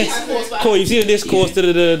seen the discourse, but Cool. You've seen the discourse. I saw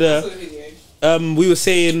the video. We were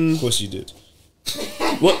saying. Of course you did.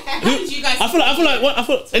 What? How did you guys? I feel like what? I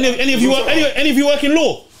feel any of you work in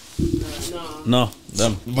law? No. No,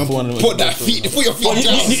 damn. Put that feet. Put your feet Oh,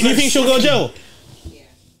 down. you think she'll go to jail? Yeah.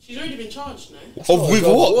 She's already been charged, no? Of with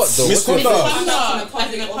what? though? Misconduct.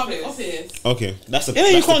 As in a public office. Okay, that's a. Yeah,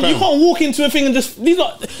 you can't walk into a thing and just these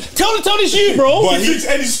lot. Tell this you, bro. But he thinks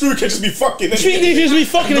any screw can just be fucking. She think they just be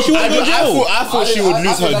fucking and she won't go to jail. I thought she would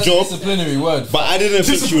lose her job, Disciplinary word. but I didn't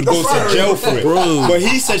think she would go to jail for it. Bro. But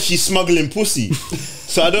he said she's smuggling pussy,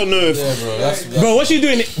 so I don't know if. Yeah, bro. That's Bro, what she's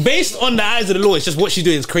doing, based on the eyes of the law, it's just what she's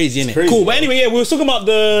doing is crazy, innit? crazy, Cool, but bro. anyway, yeah, we were talking about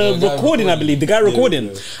the The guy recording, I recording. believe, the guy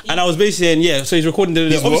recording, and I was basically saying, yeah, so he's recording the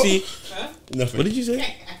He's what? obviously. Nothing. What did you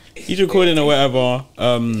say? He's recording or whatever.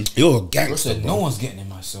 You're a gangster. said, no one's getting in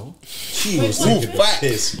my cell. She was too fat.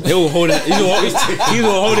 They were holding. He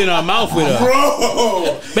was holding her mouth with her.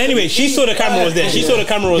 Bro. But anyway, she saw the camera was there. She saw the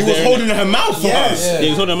camera was He was there. holding her mouth for Yes. us. Yeah, he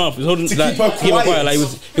was holding her mouth. He was holding To like keep her keep her quiet. quiet. Like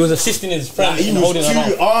he was assisting his friend He in was holding her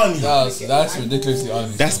too mouth. on. That's ridiculously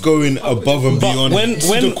honest. That's going above and But beyond. when-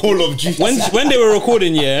 the Call of Duty. When they were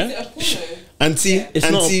recording, yeah, Auntie, it's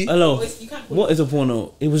auntie. not. Hello, You can't call what is a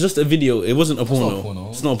porno? It was just a video. It wasn't a porno. not a porno.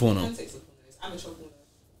 It's not a porno. Context of pornos. Amateur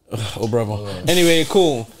porno. Oh, brother. Anyway,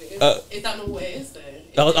 cool. Is that not what it is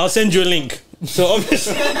though? I'll send you a link. So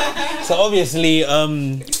obviously,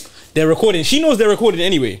 they're recording. She knows they're recording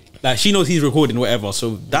anyway. Like she knows he's recording, whatever.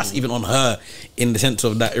 So that's even on her in the sense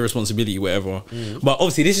of that irresponsibility, whatever. But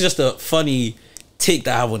obviously, this is just a funny take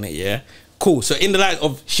that I have on it. Yeah, cool. So in the light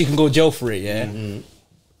of she can go jail for it. Yeah.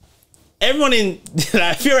 Everyone in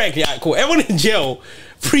like theoretically, like, cool. Everyone in jail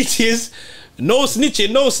preaches. No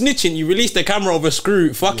snitching. You release the camera of a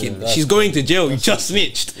screw. Fucking, she's going to jail. You just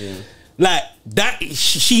snitched. Like that,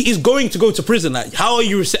 she is going to go to prison. Like, how are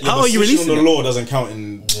you releasing the it? law doesn't count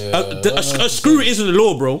in. A screw isn't the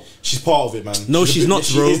law, bro. She's part of it, man. No, she's not,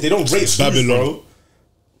 She bro. is. They don't rate screws, Babylon. bro.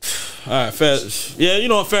 All right, fair. Yeah, you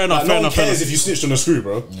know what? Fair enough. Like, no one cares if you snitched on a screw,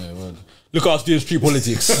 bro. Yeah, word. Look at us doing street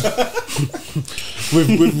politics. with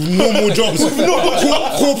normal jobs,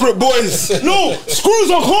 corporate boys. No,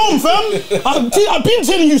 screws.com, fam. I've been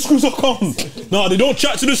telling you screws.com. No, they don't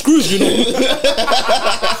chat to the screws, you know.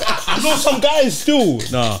 I know some guys still.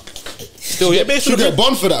 Nah. Still, yeah, based on Should get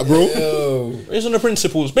bond for that, bro. Based on the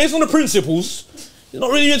principles. Based on the principles, you're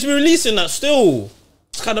not really meant to be releasing that still.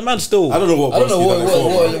 It's kind of mad still. I don't know what. I don't know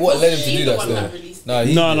Bronski what led him to do He's the that one still. that released Nah,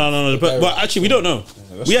 No. But actually, we don't know.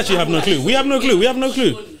 We actually have no clue. We have no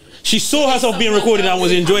clue. She saw herself being recorded and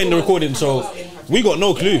was enjoying the recording, so we got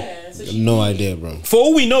no clue. No idea, bro. For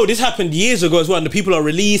all we know, this happened years ago as well, and the people are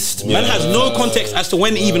released. Man has no context as to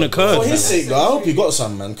when it even occurred. For his sake, though, I hope he got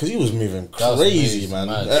some, man, because he was moving was crazy, amazing, man.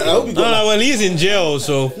 man. I hope he got. No, well, he's in jail,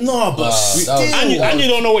 so. No, but still, And you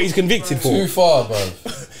don't know what he's convicted for. Too far, bro.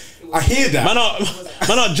 I hear that.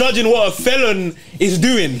 Man not judging what a felon is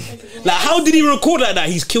doing. Like, how did he record like that?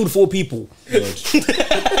 He's killed 4 people. Anything.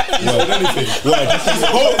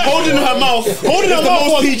 Holding her mouth. Holding her mouth.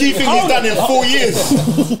 Most PG thing he's done in 4 years.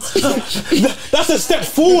 That's a step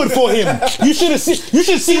forward for him. You should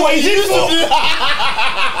see what he's in for.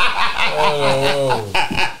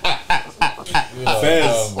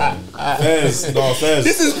 Fairs.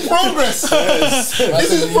 This is progress.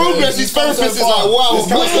 This is progress. His therapist is like,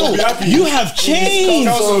 wow, You have changed.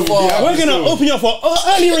 We're gonna open you up for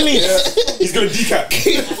early release. He's gonna decap.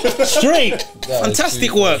 Straight.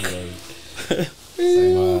 Fantastic work.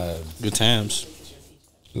 Man. Good times.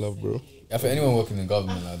 Love, bro. I think anyone working in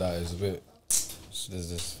government like that is a bit. There's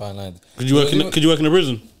this fine line. Could you work in a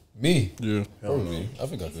prison? Me? Yeah. Probably. I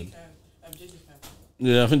think I could.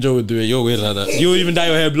 Yeah, I think Joe would do it. You're weird like that. You would even dye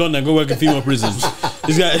your hair blonde and go work in female prisons.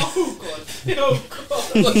 This guy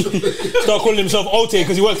start calling himself Ote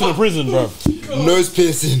because he works in a prison, bro. Nose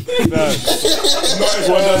piercing.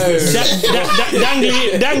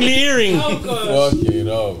 Dangly earring. Fucking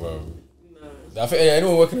hell, bro. I think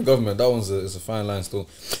anyone working in government, that one's a fine line still.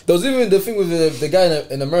 There was even the thing with the guy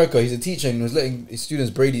in America. He's a teacher and he was letting his students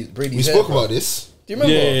braid his We hair, spoke bro. about this. Do you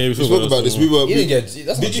remember? Yeah, We spoke about this. We were. He didn't get.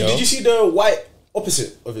 That's not Did you jail. see the white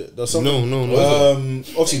opposite of it? There's something. No.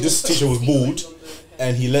 Obviously, this teacher was bald,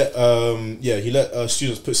 and he let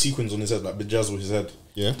students put sequins on his head, like bedazzle his head.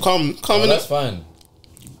 Yeah. Come Oh, in. that's fine.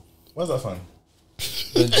 Why's that fun?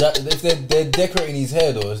 If they're decorating his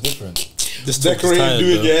hair though, it's different. Just decorating,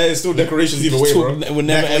 doing your hair, it's still decorations either way, bro. We'll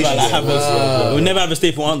never ever like have we'll never have a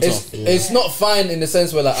staple answer. It's not fine in the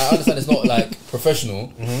sense where like I understand it's not like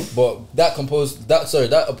professional, but that opposed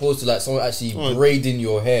to like someone actually braiding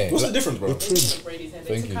your hair. What's the difference, bro?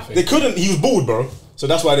 Thank you. They couldn't. He was bald, bro. So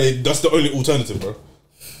that's why that's the only alternative, bro.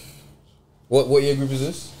 What year group is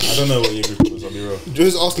this? I don't know what year group it was. I'll be real.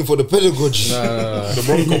 Joe's asking for the pedagogy. The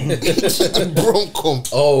Broncom. The Broncom.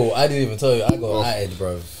 Oh, I didn't even tell you. I got added,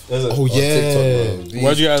 bro. Oh yeah.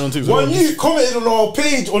 Why'd you add on TikTok? When you commented on our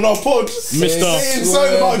page, on our pod, saying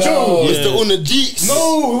something about Joe. Mr. Una Jeeks.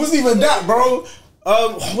 No, it wasn't even that, bro.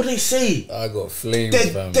 What did they say? I got flamed,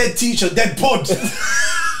 fam. Dead teacher, dead pod.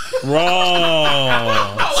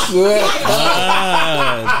 Raw.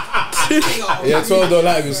 Yeah, 12 don't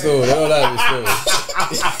like me still. They don't like me still.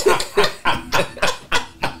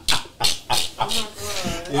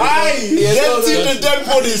 Aye, dead teacher, dead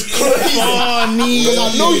pod is crazy. Funny. Because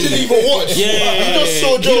I know you didn't even watch. Yeah. You just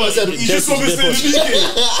saw Joe and said, You just saw me speaking.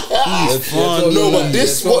 no, but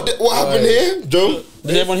this, what happened here, Joe?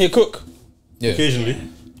 Did everyone here cook? Yeah. Occasionally.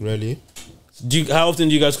 Really? How often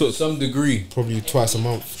do you guys cook? Some degree. Probably twice a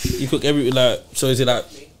month. You cook so is it like,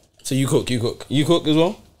 so you cook as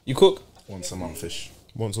well? You cook? Once a month, fish.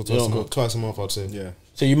 Once or twice a month. Twice a month, I'd say. Yeah,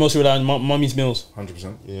 So you mostly rely on mummy's meals?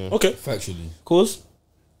 100%. Yeah. Okay. Factually. Cause?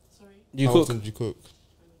 Sorry. Do you How cook? often do you cook? Yeah,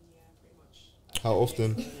 pretty much. How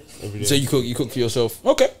often? Every day. So you cook for yourself?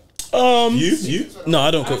 Okay. You? No,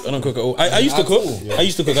 I don't cook at all. I used to cook. I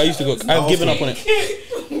used to cook. I've given up on it.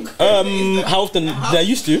 How often did I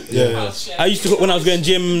used to? Yeah. I used to cook when I was going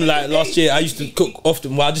gym. Like last year, I used to cook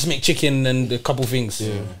often. Well, I just make chicken and a couple things.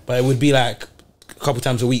 Yeah. But it would be like a couple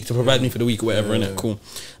times a week to provide me for the week or whatever. Innit? Cool.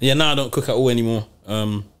 Yeah. Now I don't cook at all anymore.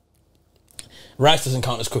 Rice doesn't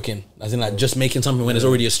count as cooking, as in like just making something when there's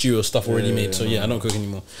already a stew or stuff already made. So yeah, I don't cook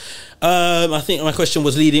anymore. I think my question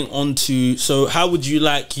was leading on to, so how would you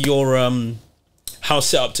like your house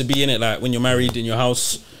set up to be in it? Like when you're married in your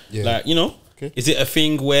house, like, you know, is it a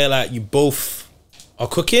thing where like you both are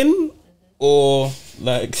cooking or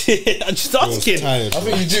like, I'm just asking. I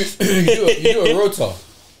think you do a rota.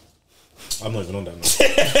 I'm not even on that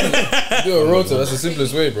now. You do a rota. That's the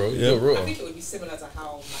simplest way, bro. You do a I rota. think it would be similar to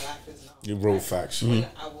how my life is now. You roll facts. When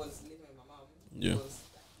I was living with my mum, Yeah.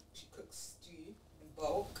 she cooks stew in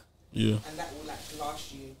bulk, Yeah. and that will like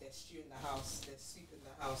past you, there's stew in the house, there's soup in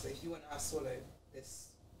the house. So if you want to have swallow, there's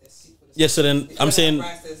soup for the Yeah, so then If you I'm wanna saying. have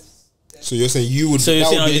rice, there's So you're saying you would. So you're that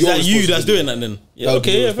would saying be is your that you that's responsibility. doing that then? Yeah. That would be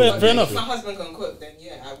Okay. your Yeah. Fair responsibility. enough. if my husband can cook, then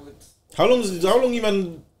yeah, I would. How long you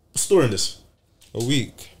man storing this? A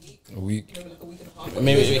week. A week. Maybe like a week and a half.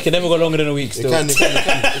 Maybe it can never go longer than a week. It Still, can. It can. It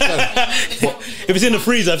can. It can. if it's in the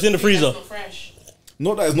freezer, it's in the freezer. That's not fresh.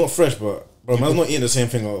 Not that it's not fresh, but bro, man's not eating the same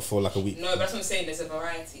thing for like a week. No, but that's what I'm saying. There's a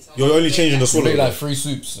variety. So You're only changing the We swallow. make like 3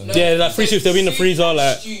 soups. And Yeah, like free soups, they'll be in the freezer, and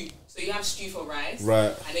like- stew. So you have stew for rice,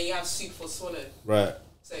 Right. And then you have soup for swallow. Right.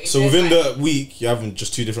 if So there's, within like- the week, you're having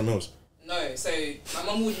just 2 different meals. No, so my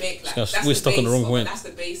mum would make like Yes, that's we're the stuck on the base wrong of- point. That's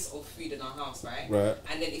the base of food in our house, right? Right.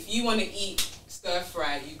 And then if you want to eat stir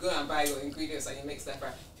fry, you go and buy your ingredients and you make stir fry.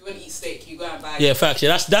 If you want to eat steak, you go and buy. Yeah, facts.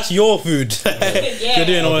 Yeah, that's your food. Yeah, You're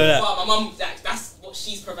doing all of that. But my mum, that's what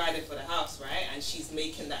she's provided for the house, right? And she's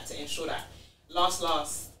making that to ensure that last,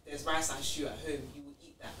 there's rice and stew at home. You will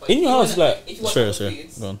eat that. But In if your you house, wanna- like, if you want sorry, other sorry,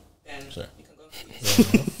 foods, go on. then Sorry. you can go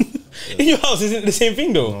for it. In your house, isn't it the same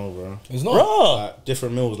thing though? No, bro. It's not. Bro, Like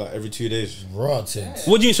different meals, like every 2 days. Raw tins.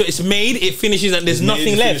 what do you mean? So it's made, it finishes, and there's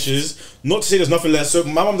nothing It left. finishes. Not to say there's nothing left. So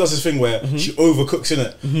my mum does this thing where she overcooks in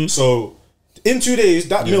it. So in 2 days,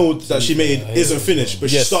 that meal that she made isn't finished, but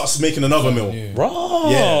she Yes. starts making another meal. Bro,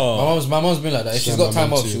 Yeah. My mom's been like that. If she's got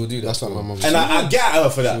time off, she will do that. That's like my mum. And I get at her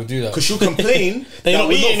for that. She'll do that. Because she'll complain That you're not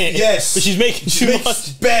we're eating it. Yes. But she's making she too makes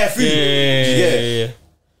much. bare food. Yeah.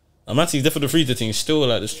 I'm actually there for the freezer thing. Still,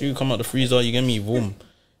 like the stew come out the freezer, you get me, boom.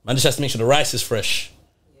 Man just has to make sure the rice is fresh.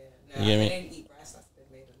 Yeah, You get me? I didn't eat rice that's been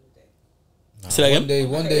made on the day. Say that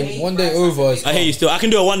again. One day over is I hear you still. I can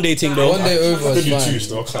do a 1 day thing though. 1 day over I could is do 2 fine.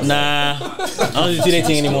 still. Nah, I don't do 2 day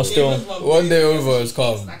thing anymore. Still, 1 day over is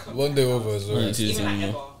calm. 1 day over is alright. Even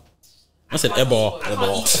like Eba. I said can't Eba. eat- I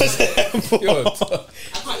can't eat Yo, I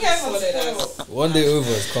can't eat swallow that. 1 day over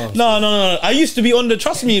is calm. No. I used to be on the.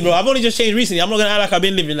 Trust me, bro. I've only just changed recently. I'm not gonna act like I've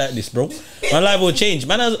been living like this, bro. My life will change.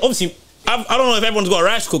 Man, obviously, I don't know if everyone's got a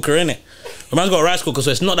rice cooker in it. But man's got a rice cooker,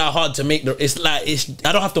 so it's not that hard to make. It's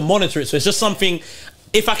I don't have to monitor it, so it's just something.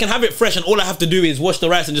 If I can have it fresh and all I have to do is wash the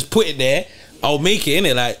rice and just put it there, I'll make it in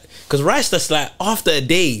it. Like, cause rice that's like after a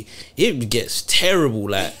day, it gets terrible.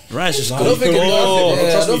 Like rice just I don't think it does.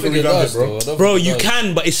 Yeah, I don't think it does, bro. I don't Bro, think it you does.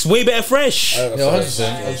 can, but it's way better fresh. Yeah,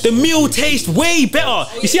 100%. The meal tastes way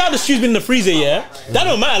better. You see how the stew's been in the freezer, yeah? That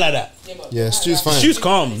don't matter like that. Yeah, stew's fine. Stew's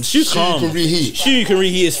calm. Stew's Stew calm. you can reheat. Stew you can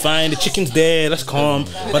reheat is fine. The chicken's there. That's calm.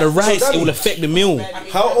 But the rice, it will affect the meal.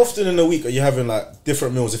 How often in a week are you having like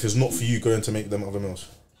different meals if it's not for you going to make them other meals?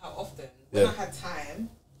 How often? When Yeah. I had time.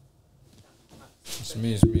 It's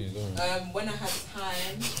me. Don't worry. When I had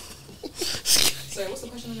time. Sorry, what's the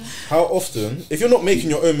question again? How often, if you're not making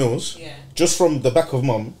your own meals, Yeah. just from the back of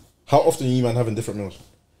mum, how often are you man having different meals?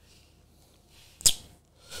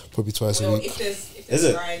 Probably twice a Well, week. if there's Is a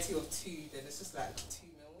it? variety of 2, then it's just like 2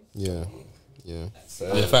 meals. Yeah.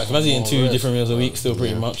 Yeah, facts. Man's eating 2 different meals a week still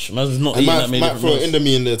pretty much. Man's not I eating that might, many might different throw meals.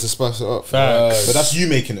 Indomie in there to spice it up. Facts. But that's you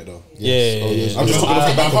making it though. Yeah. I'm just talking off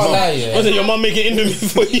the I back of can't mum. lie, yeah. Was it your mum making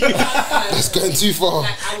Indomie for you? It's going too far.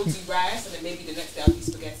 Like I would do rice and then maybe the next day I'll do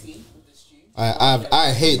spaghetti with the stew.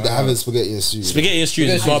 I hate that having spaghetti and stew. Spaghetti and stew is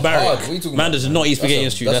Spaghetti is hard. barbaric. What are you talking Man about? does not eat spaghetti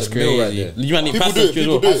That's and stew. a- That's that's a meal right crazy. there. You man eat People pasta do and it, stew as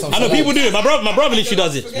people well. do it. I know people do it. My brother literally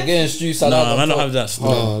does it. Spaghetti and stew salad. Nah, on man, don't top. have that.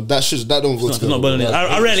 No, that don't go It's together. not bolognese.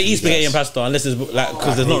 I rarely eat spaghetti and pasta unless it's like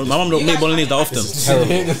because there's not. My mum don't make bolognese that often. This is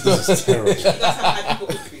terrible. That's how I people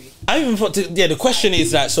cook food. I even thought. The question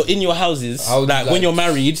is like, so in your houses, How would like you when like- you're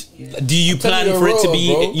married, do you plan telling you for it to raw,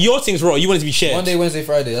 be bro. your thing's raw? You want it to be shared. Monday, Wednesday,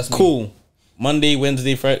 Friday. That's me. Cool. Monday,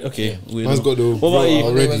 Wednesday, Friday. Okay. weird. Man's got the What about raw you?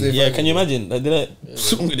 already. Wednesday, Yeah, Friday. can you imagine? Like, did I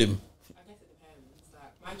swim with him? I guess it depends.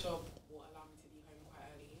 Like my job will allow me to be home quite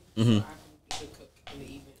early, so I can be the cook in the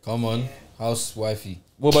evening. Come on, Yeah. housewifey.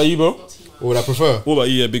 What about you, bro? Not too much. What would I prefer? What about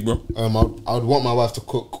you, yeah, big bro? I would want my wife to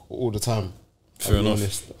cook all the time. Fair I'll be enough.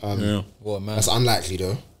 honest. Yeah. What man? That's unlikely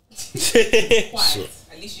though. Quite.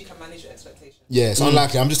 At least you can manage your expectations. Yeah, it's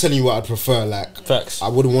unlikely. I'm just telling you what I'd prefer. Like, Facts. I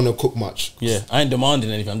wouldn't want to cook much. Yeah, I ain't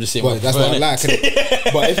demanding anything. I'm just saying. But that's what I like.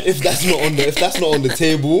 innit? But if that's not on the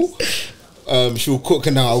table, she'll cook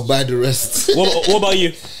and I'll buy the rest. What about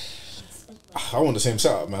you? I want the same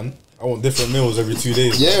setup, man. I want different meals every 2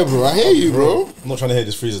 days. Yeah, bro. I hear you, bro. I'm not trying to hear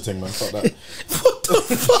this freezer thing, man. Fuck that. What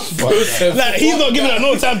the fuck, bro? Like he's not giving her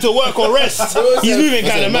no time to work or rest. He's moving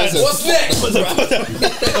kind of mad. What's next?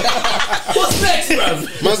 What's next,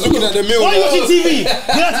 bruv? Man's looking at the meal. Why are you now. watching TV?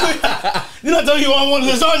 Did I tell you I want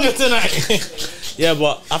lasagna tonight? Yeah,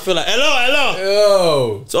 but I feel like hello.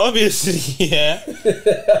 Yo. So obviously, yeah.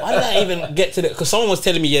 Why did I even get to the? Because someone was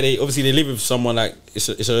telling me, yeah, they live with someone like it's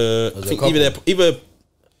a I think couple. either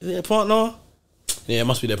is it their partner? Yeah, it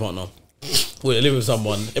must be their partner. Wait, live with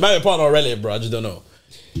someone. It might be a partner or a relative, bro. I just don't know.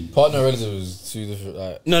 Partner and relative is two different.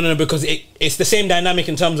 Like, No, because it's the same dynamic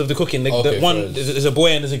in terms of the cooking. The Okay, one fair enough. there's a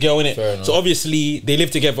boy and there's a girl in it. Fair enough. So obviously they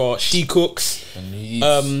live together. She cooks. and he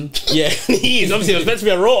eats. Yeah, he is. Obviously, it was meant to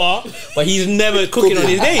be a rota, but he's never cooking on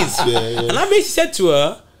his days. And I basically said to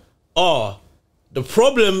her, "Oh, the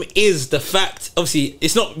problem is the fact. Obviously,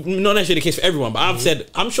 it's not necessarily the case for everyone, but I've said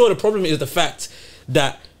I'm sure the problem is the fact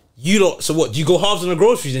that you don't. So what? Do you go halves on the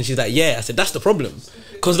groceries?" And she's like, "Yeah." I said, "That's the problem,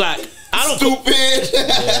 because like I don't cook,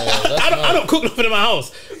 I don't cook nothing in my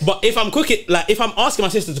house. But if I'm cooking, like if I'm asking my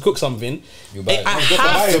sister to cook something, buy it. I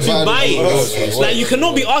have to buy it. Like you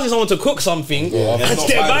cannot be asking someone to cook something and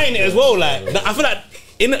they're buying it as well. Like I feel like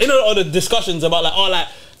in all the discussions about like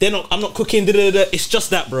I'm not cooking. It's just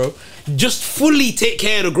that, bro. Just fully take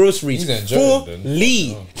care of the groceries.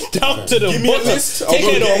 Fully down to the Give me a bottom. list. Take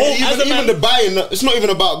care of the whole. As a Even man, the buying, it's not even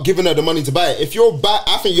about giving her the money to buy it. If you're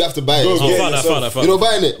I think you have to buy it. Go Oh, get fine, yourself. fine, fine. You're not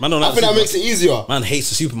buying it. Man, don't I like think that the makes it easier. Man hates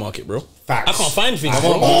the supermarket, bro. Facts. I can't find things,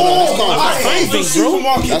 bro. I I can't find things, bro.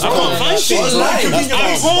 Supermarket. That's I can't calm. find things. That's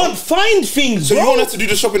I can't find things, So you bro. won't have to do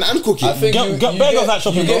the shopping and cooking. I think Bear goes like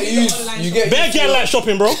shopping, you bro. get used. You get Bear used to get your- like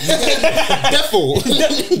shopping, bro. Therefore,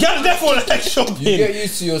 Get therefore like You shopping. get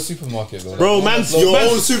used to your supermarket, though. Bro, man's Your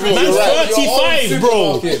own supermarket, Man's you're right. 35, Your own bro.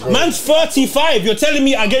 supermarket, bro. Man's 35. You're telling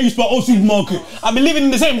me I get used to my own supermarket. I've been living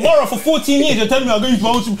in the same borough for 14 years. You're telling me I get used to my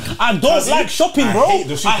own supermarket. I don't like shopping, bro. hate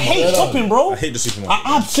the I hate supermarket. shopping, bro. I hate the supermarket.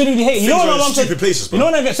 I absolutely hate it. You know Things what are in I'm saying? stupid places, bro. You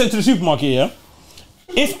know when I get sent to the supermarket, yeah?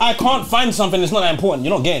 If I can't find something that's not that important,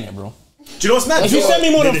 you're not getting it, bro. Do you know what's mad? If you send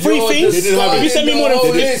me more than three things, They didn't have if you it. send me more than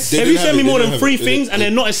They if didn't you have send me it. more They than didn't three have it. things and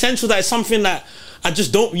they're not essential, that it's something that I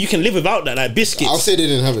just don't. You can live without that, like biscuits. I'll say they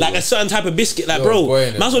didn't have it. Like bro. a certain type of biscuit, like Yo, bro.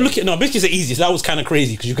 boy, innit? Might as well look at biscuits are easy. So that was kind of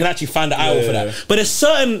crazy because you can actually find the aisle for that. But there's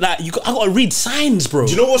certain like I gotta read signs, bro.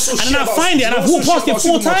 Do you know what's so and shit then I about- find it do and you know I've what's walked so past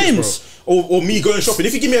shit it 4 about supermarkets, times. bro? Or me going shopping.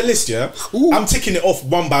 If you give me a list, yeah, I'm ticking it off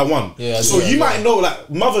one by one. Yeah, I so do, you yeah. might know, like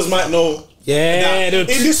mothers might know. Yeah, that in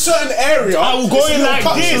this certain area, I will go it's a in little like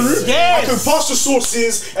cut this, through. yes. I can pass the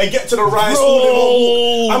sauces and get to the rice. Bro. All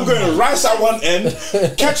in one walk. I'm going rice at one end,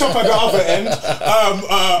 ketchup at the other end.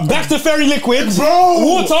 Back to fairy liquids, Bro.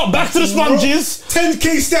 water, back to the sponges.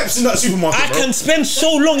 10k steps in that supermarket. I bro. can spend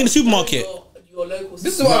so long in the supermarket. Your local.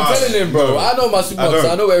 This is what I'm telling him, bro. I know my supermarket.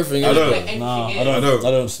 I know where everything is. don't. bro. I don't.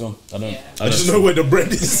 I don't still. I don't. I just know where the bread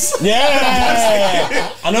is.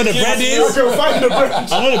 Yeah, I know the bread I is. can find the bread.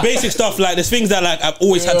 I know the basic stuff. Like there's things that like I've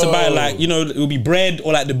always had to buy. Like you know, it will be bread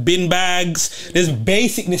or like the bin bags. There's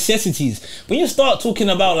basic necessities. When you start talking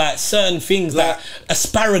about like certain things like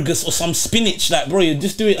asparagus or some spinach, like bro, you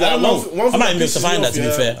just do it. I don't know. I might even have to find that. To be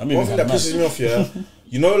fair, One thing that pisses me off, yeah.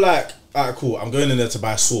 You know, like, alright, cool. I'm going in there to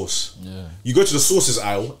buy sauce. Yeah. You go to the sauces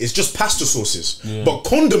aisle. It's just pasta sauces, but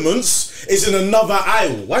condiments is in another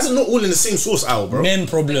aisle. Why is it not all in the same sauce aisle, bro? Men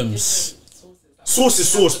problems. Sauce is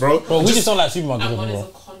sauce, bro. Bro, we just don't like supermarket And one cooking, is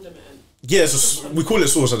a bro. condiment. Yeah, so we call it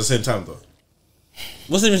sauce at the same time, though.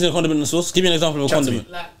 What's the difference between a condiment and sauce? Give me an example of a Chat to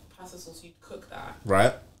condiment. Like pasta sauce, you cook that.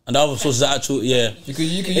 Right? And the other sauce is actual, yeah. You can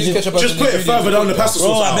use ketchup as Just an put it ingredient. further down the pasta Bro,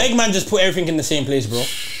 sauce I aisle. beg man, just put everything in the same place, bro.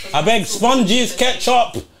 I beg sponges,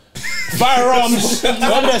 ketchup, firearms,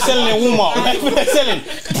 whatever they're selling in Walmart, whatever they're selling,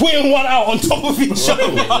 putting one out on top of each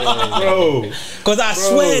other. Bro. Because I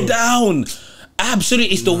swear down,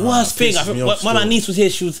 absolutely, it's the worst thing. I pisses me think off when my still. niece was here,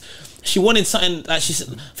 she wanted something like she said,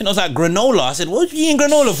 I think it was like granola. I said, "What are you eating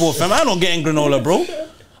granola for, fam? I'm not getting granola, bro."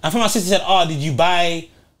 I think my sister said, "Oh, did you buy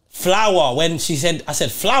flour?" When she said, I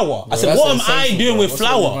said flour. I said, That's "What am I essential, doing bro. with What's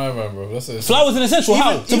flour?" that remind, bro? That's essential. Flour's an essential.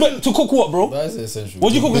 How to cook what, bro? That is essential. What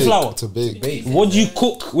do you cook with flour? To bake. Bake. What do you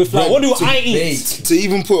cook with flour? What do to I eat? Bake. To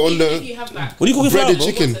even put on If the. you have like What do you cook with flour, Breaded bro?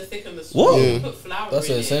 chicken. to thicken the sauce, What? you put flour That's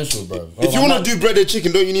in it. essential, bro. If you want to do breaded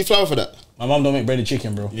chicken, don't you need flour for that? My mum don't make breaded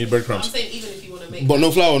chicken, bro. You need I'm breadcrumbs. saying even if you want to make But no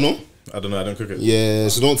flour, no? I don't know. I don't cook it. Yeah,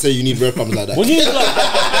 so don't say you need breadcrumbs like that. What do you need flour?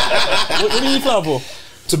 What do you need flour for?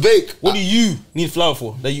 To bake, What do you need flour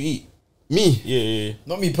for that you eat? me, Yeah.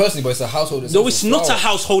 Not me personally, but it's a household essential. No, it's not a Flour.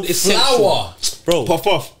 household essential. Flour. Bro. puff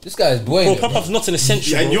puff. This guy is boy. Bro, puff puff's not an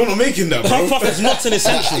essential. And bro. you're not making that, bro. Puff puff is not an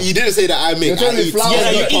essential. You didn't say that I make. You're telling I me eat. flour Yeah,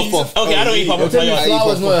 is you not- eat. puff puff. Okay, I don't eat puff You're puff. telling me I eat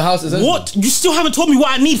flour is puff not a house essential. What? You still haven't told me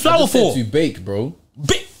what I need flour I just said for. to bake, bro.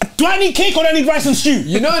 Do I need cake or do I need rice and stew?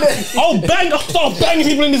 You know that. I'll start banging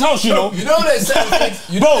people in this house, you know. You know there's certain things.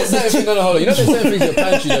 You Bro, know there's certain things. No, hold on. You know there's certain things in your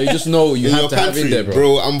pantry that you just know you In have your to have in there, pantry,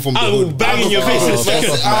 bro. bro. I'm from the I will hood. bang in your face in a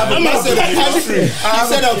second. I'm I a said a pantry. You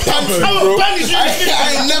said a pantry, I'm a bro. bang in your face. I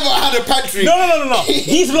ain't never had a pantry. No.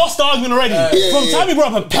 He's lost the argument already. From time he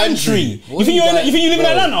brought up a pantry. You think you live in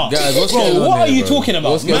Atlanta? Guys, what's Bro, going on what are here, you bro? talking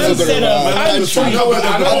about? What's going Man on? said a pantry.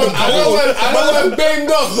 I know we're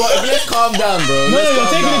banged up, bro. No, you're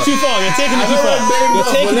taking it too too far. You're taking it too far.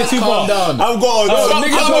 You're taking it too far. I've got a top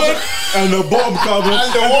cupboard and a bottom cupboard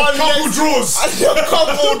And the and one a couple next- drawers. A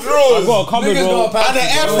couple drawers. I've got a cupboard, Niggas bro. got a pack. And an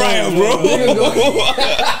air fryer, bro.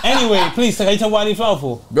 Anyway, please, can you tell me what I need flour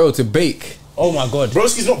for? Bro, to bake. Oh my god.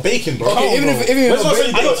 Broski's not baking, bro. Okay, even if you're When's the not last time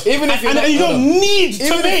you baking, baked? even if you're And not, you don't need to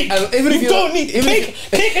Even if- make. even if You you're don't not- need even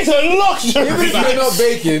if- cake is a luxury. even if you're not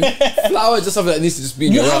baking, flour is just something that needs to just be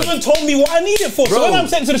in You your house. haven't told me what I need it for. So Bro. when I'm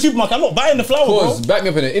sent to the supermarket, I'm not buying the flour, bro. Pause, back me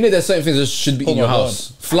up in it. In it, there's certain things that should be in your my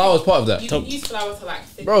house. Flour is part of that. You can use flour to like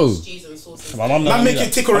thicken Bro. stews and sauces. My mum Man, don't make do it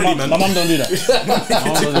that. tick already, man. My mum don't do that.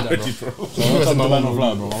 My mum don't do that, bro. So I'm not talking about no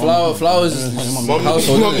flour, bro. Flour is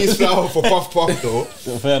household. Mum innit? needs flour for puff puff though.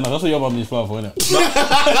 Fair enough. That's what your mum needs flour for, innit?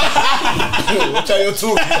 Watch how you're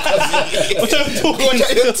talking. Watch out, talking. Watch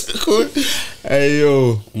how you're talking. Hey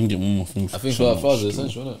yo. I think flour is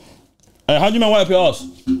essential, isn't it? Hey, how do you man wipe your ass?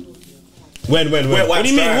 When? What do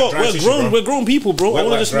you mean? What? We're grown. We're grown people, bro. I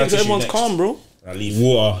want to just make sure everyone's calm, bro. I leave.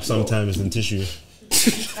 Water sometimes than tissue.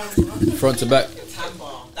 Front to back. Tan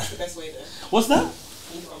bar. That's the best way there. What's that?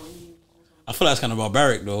 I feel like it's kind of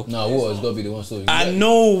barbaric, though. Nah, water's got to be the one story. I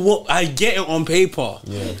know what I get it on paper,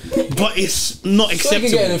 but it's not So you acceptable.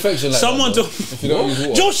 can get an infection like Someone that, to if you don't use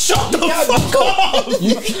water. just shut the fuck up.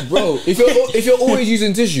 You, bro, if you're always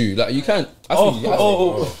using tissue, like you can't. I think you have to.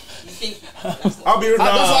 You think that's I'll be real.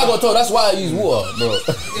 That's what I got told. That's why I use water, bro.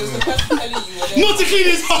 there was the person telling you were there. Not to clean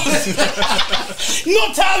his house.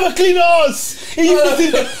 Not to have a clean house.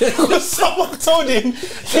 Because someone told him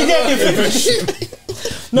to get infection.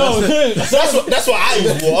 No, That's what I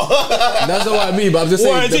use water. That's not what I mean. But I'm just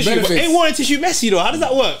water saying and the tissue. But benefits. ain't water and tissue messy though? How does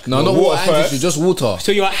that work? No, not Water water and first. tissue, just water.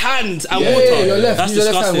 So your hands and Yeah, water. yeah, your left. That's Use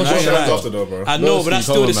your left hand, disgusting. wash I your ain't Hands gonna after lie. though, bro. I know, but that's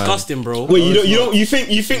Come still on, man. disgusting, bro. Wait, you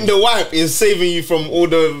think the wipe is saving you from all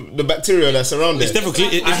the bacteria that's around It's it?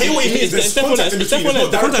 definitely. I hear what he means. There's contact in between. It's not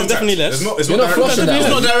The direct contact's definitely contact. less. It's You're not not direct flushing contact. It's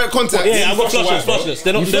that. not direct contact. Yeah, I've got flush flushless, the wipe, flushless.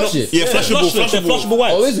 They're not. You They're flush not. it? Yeah, flushable, They're flushable. flushable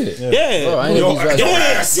wipes. Oh, is it? Yeah. Bro, I ain't Your use that. your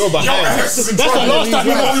Yeah. ass. Your behind. ass is in That's the trouble. last time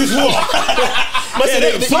you ever used water. Yeah,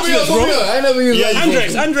 they're flushless, bro. I ain't never used Yeah, that.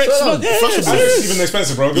 Andrex, Shut up. Flushable is even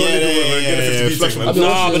expensive, bro. Go Yeah, get yeah, a 50 flushable. man.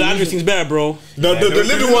 Nah, but the Andrex thing's better, bro. The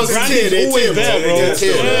little ones is Brandy's tear, they always tear, there, bro. They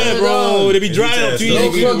tear, Yeah, bro. They be drying up too No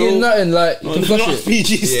easy, plugging, bro. nothing. Like you can flush Not it.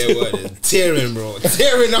 PGs. Yeah, what? Tearing, bro.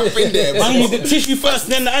 Tearing up in there, bro. I need the tissue first,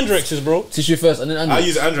 then the Andrexes, bro. Tissue first, and then I Andrex.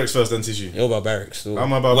 use Andrex first, then tissue. Yo, barbaric. Still.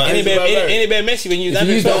 I'm about. Why? Ain't it bad messy when you use If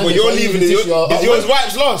you use Andrex? that- But you're Why you leaving use it. tissue? Is yours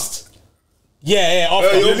wipes lost? Yeah,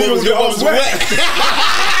 after. Your mom's wet.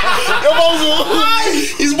 Your mom's wet.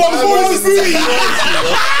 His mom's moist booty.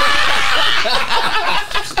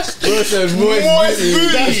 Bro said moist Moist booty.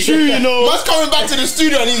 booty. That's true, you know. Man's coming back to the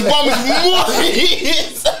studio and his bum is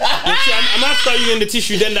moist. I'm gonna start using the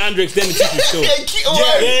tissue, then the Andrex, then the tissue still. Yeah,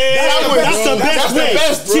 That's the best way.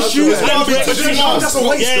 bro. Tissue, That's Andrex, the best. tissue. That's a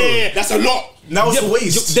waste, though. Yeah. That's a lot. Now it's a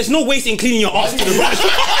waste. There's no waste in cleaning your ass to the right.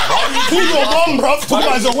 Clean your bum, bro. It's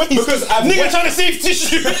a waste. Because I've Nigga wet- trying to save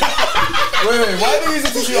tissue. Wait, why do you use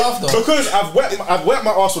the tissue after? Because I've wet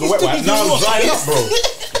my ass with a wet wipe. Now I'm drying up, bro.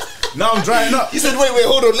 Now I'm drying up. He said, wait,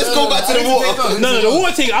 hold on. Let's go back to the water. No, the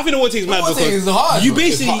water thing. I think the water thing is mad Water thing because is hard, you bro.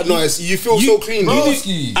 basically. No, you feel so clean. you though.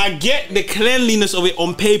 do- I get the cleanliness of it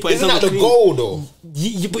on paper. Isn't it's that not the clean. goal, though?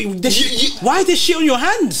 But this shit, why is this shit on your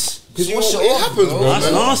hands? Because wash it it off, happens, bro. bro. That's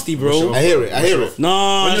man. nasty, bro. I hear it.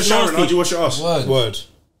 Nah, When you're that's showering, how do nasty. you wash your ass? Word.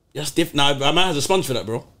 That's different. Nah, a man has a sponge for that,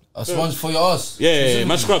 bro. A sponge for your ass. Yeah,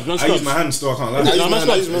 man scrubs, man I scrubs. use my hands still, I can't lie. No, man I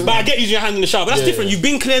scrubs. use my But I get using your hand in the shower. But that's different. You've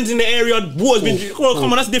been cleansing the area. Water's been. Oh,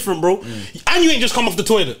 come on, that's different, bro. And you ain't just come off the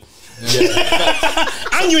toilet.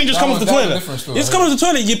 And you ain't just come off the That was toilet. different story, You just come off the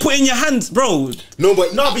toilet. You put in your hands, bro. No,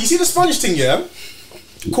 but No, but you see the sponge thing, yeah?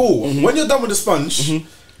 Cool. When you're done with the sponge,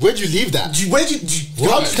 where'd you leave that? where'd you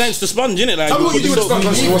Cleanse the sponge, innit? Like, tell me what you do with the sponge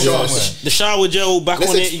once you wash your Yeah. ass? the shower gel back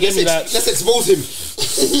on it. You get me that. Let's expose him.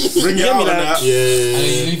 Bring it Get me out and that. that. And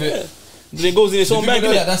then you leave it. Then it goes in its own People bag,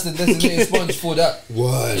 know that innit? that's the designated sponge for that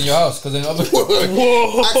Word. in your house, because then other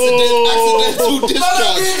Whoa. Accidental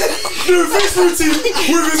discharge. Do this routine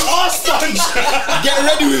with his ass sponge. Get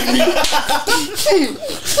ready with me.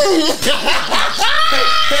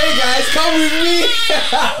 Hey guys, come with me.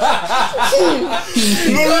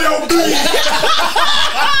 L'Oreal B.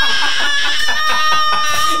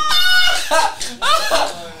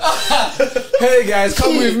 Hey guys,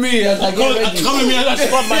 come with me as I get ready. Come with me and I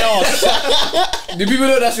scrub my ass. Do people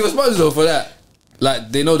know that's your sponge though for that?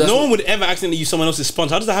 Like they know that's No one would ever accidentally use someone else's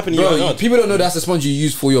sponge. How does that happen in bro. your yard? People don't know that's the sponge you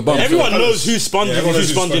use for your bum. Everyone knows whose sponge Yeah, you everyone use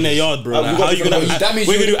knows sponge in their yard, bro. Like, we've how got you gonna? people- that means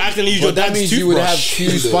We're you gonna do accidentally use your But that dad's means you would have toothbrush.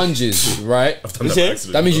 two sponges, right?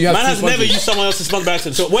 That means you have Man two has sponges. never used someone else's sponge by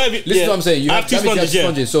accident. So whatever. Listen to what I'm saying. You I have have two that means you have sponges. two Yeah.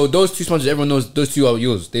 sponges. So those two sponges, everyone knows those two are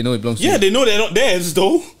yours. They know it belongs to Yeah, you. they know they're not theirs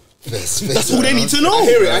though. That's all they need to know. I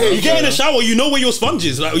hear it, You get in the shower, you know where your sponge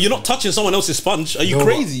is. Like, you're not touching someone else's sponge. Are you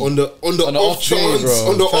crazy? On the off chance,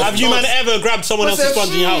 bro. on the off Have you man chance. ever grabbed someone else's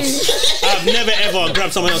sponge in your house? I've never ever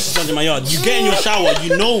grabbed someone else's sponge in my yard. You get in your shower,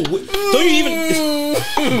 you know. Don't you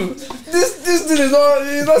even? This dude is not.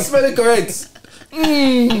 He's not smelling correct. No,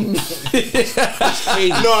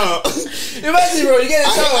 Imagine, bro. You get in the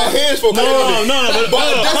I shower. hear it's for No. But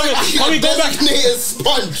can we go back? Designated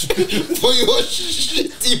sponge for your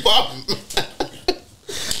shitty bum.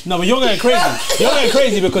 No, but you're going crazy. You're going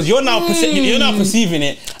crazy because you're now perceiving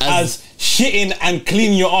it as shitting and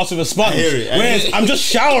cleaning your ass with a sponge. I hear it. Whereas I'm just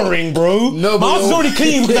showering, bro. No, my but ass is already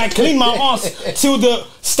clean because I clean my ass till the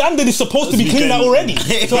standard is supposed to be cleaned out already.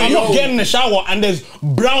 So I'm not getting in the shower and there's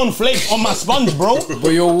brown flakes on my sponge, bro. But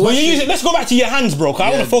you're washing. Let's go back to your hands, bro. Cause I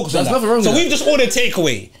want to focus on there's that. nothing wrong So with we've that. just ordered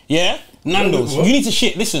takeaway. Yeah. Nando's. You need to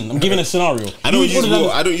shit. Listen, I'm giving a scenario. I don't We've use ordered water.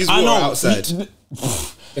 Nando's. I don't use I water know. outside.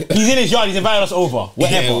 He's in his yard. He's invited us over.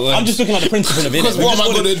 Whatever. Yeah, well, I'm just looking at the principle of it. Because what am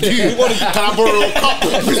I gonna do? Can I borrow a cup,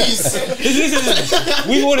 please? Listen.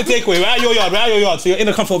 We've ordered takeaway. We're at your yard. So you're in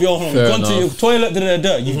the comfort of your home. Fair You've gone to your enough.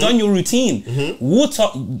 toilet. You've done your routine. Water.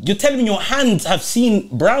 You're telling me your hands have seen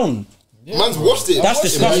brown. Man's washed it. That's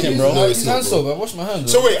disgusting, bro. No, it's His not, hands bro. soap. I wash my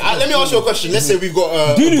hands. So wait, let me ask you a question. Let's say we've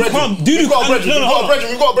got Dude, a brethren. dude, We've got a come- brethren. no, hold on.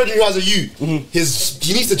 We've got a brethren who has a U.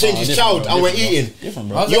 He needs to change his child, and we're eating.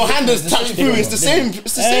 bro. Your hand has touched through. It's the same.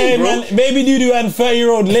 It's the Hey, same, bro. man, baby doo-doo and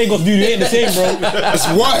 30-year-old Lagos doo-doo ain't the same, bro. It's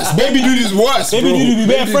worse. Baby dude is worse, Baby bro. doo-doo be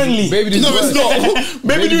very friendly. Baby dude No, is it's worse. not.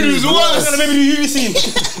 Baby dude is What kind worse. of baby doo-doo you seen?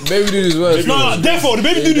 Baby dude is worse. No, therefore, the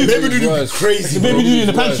baby doo-doo. Baby dude is worse. crazy. The baby doo-doo in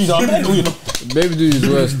the Worse. pantry, dog. You know. Baby dude is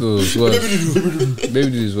worse though. It's worse.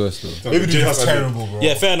 Baby dude is worse though. Baby dude is terrible, bro.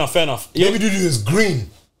 Yeah, fair enough. Baby dude is green.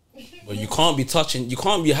 But you can't be touching, you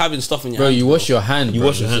can't be having stuff in your Bro, hand. you wash your hand. You bro.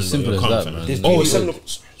 wash your It's hand, as simple bro. as You that, can't, man. fam. It's Oh,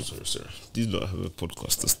 really sorry. These lot have a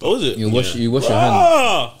podcast to start. What was it? You wash your hand.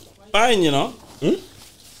 Ah, fine, you know.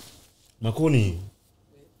 Makoni.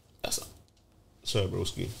 Sorry,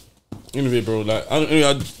 broski. In a bit, bro. Like,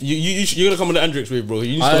 you're gonna come on the Andrix wave, bro.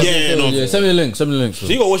 You need to I- Yeah. Send me the link. Send me the link. So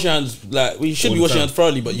you gotta wash your hands. Like, we should All be the washing time. hands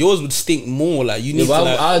thoroughly, but yours would stink more. Like, you need to.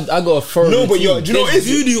 Like, I got a thorough. No, but routine. do you know what it there's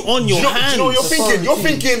is? doo-doo on your Do you know hands.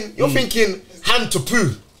 what you're thinking hand to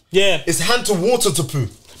poo. Yeah. It's hand to water to poo.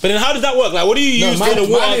 But then how does that work? Like, what do you use in the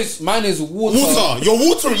water? Mine is water. Water. You're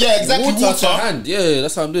watering. Yeah, exactly. Water to Water. hand. Yeah,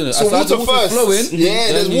 that's how I'm doing it. So As water the first. flowing.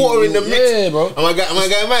 Yeah, there's then water in the mix. Yeah, bro. Am I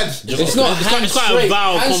going mad? It's not hand it's quite a straight.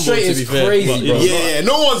 vile Hand combo, straight to is be fair, crazy, but, bro. you know. Yeah,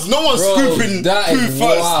 no one's Bro, scooping that poo is first.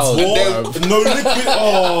 wild, And bro. then no liquid.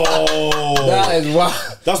 Oh, That is wild.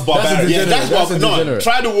 that's barbaric. Yeah, that's That's a barbaric. No, degenerate.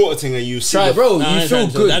 try the water thing and you see. Try, the- bro. Nah, I You ain't feel trying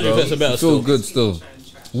to. good, Andrew bro. Fet's a better You feel still. good still.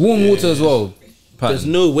 Warm water as well. There's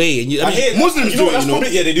no way. And I hear Muslims do it. You know.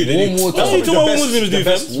 Yeah, they do. They Warm do. water. That's what you talk about what Muslims do,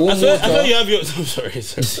 fam. Warm I swear water. you have your. I'm sorry.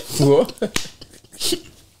 What?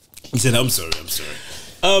 He said, "I'm sorry.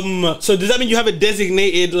 So does that mean you have a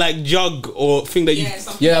designated like jug or thing that you?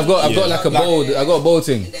 Yeah, I've got like a bowl. I got a bowl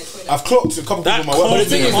thing. I've clocked a couple That people in my work. can't But the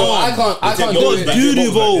thing be is, on. though, I can't You do got it. a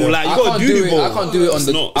doo-doo bowl, like you I got a can't do doo-doo it. bowl. I can't do it on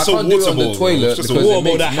the. not- I it's a can't do it water on the bowl, bro. toilet It's just a because What it about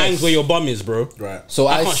makes that hangs mess. where your bum is, bro? right. So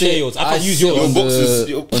I I can't sit. share yours. I can't use sit yours. on Your boxes,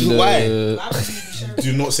 the- why?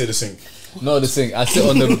 Do not say the sink. No, the thing. I sit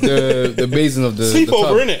on the basin of the Sleepover,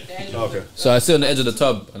 tub. innit? Okay. So I sit on the edge of the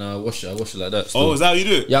tub and I wash it. I wash it like that. still. Oh, is that how you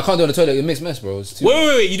do it? Yeah, I can't do it on the toilet. It makes mess, bro. It's too.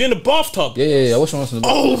 Wait. You doing the bathtub? Yeah. I wash my hands in the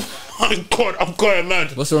bath. Oh my god, I'm going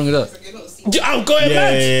mad. What's wrong with that? I'm going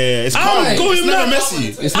mad. It's I'm calm. going It's never mad.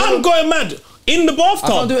 messy. I'm going mad in the I can't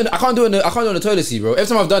bathtub. do it. I can't do it on the toilet seat, bro. Every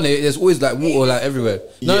time I've done it, there's always like water like everywhere.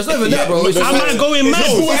 No, it's not even that, bro. It's Am just I going mad?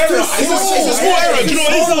 It's a small error. Do you know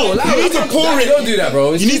what it is? You need to pour it. Don't do that,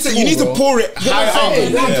 bro. It's You too need to small, bro. pour it high up.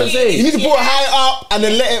 saying? That's what I'm saying. You need to pour it high up and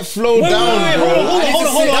then let it flow Wait, down, bro. hold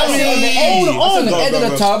on. That's on the edge of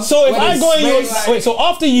the tub. So if when I it go in your smells- wait, so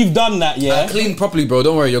after you've done that, yeah. clean properly, bro.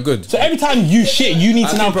 Don't worry, you're good. So every time you shit, you need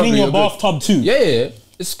to I now clean clean properly, your you're good. bathtub too. Yeah.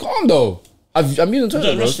 It's calm though. I'm using the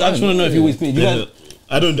toilet, bro. I just want to know if you always clean. You guys,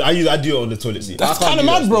 I don't. I do it on the toilet seat. that's I can't kind of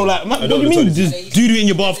do mad, that, bro. Like, what do don't you do mean the just doo doo in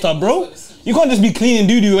your bathtub, bro? You can't just be cleaning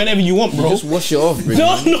doo doo whenever you want, bro. Just wash it off, bro.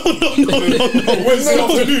 No. Wednesday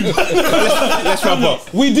afternoon. Let's wrap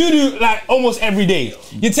up. We do like almost every day.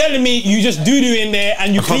 You're telling me you just doo doo in there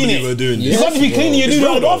and you clean believe it. we're doing You this. can't just be cleaning your doo doo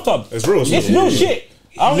in the real, though. bathtub. It's real, It's real shit.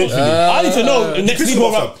 I need to know next Piss week. in the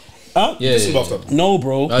What bathtub. about? Huh? Yeah. Piss in the bathtub. No,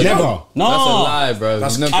 bro. Never. Never. No. That's a lie, bro.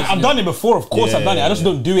 That's- You've never- I've done it before. Of course, I've done it. I just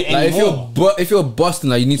don't do it Like anymore. if you're busting,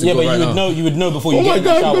 like you need to Yeah, go but right you would now. know. You would know before you Oh get my in the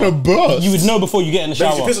God, shower. I'm gonna burst. You would know before you get in the Did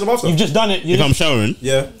you shower. piss in the bathtub? You've just done it. If I'm showering,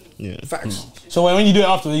 Yeah. yeah. Facts. So when you do it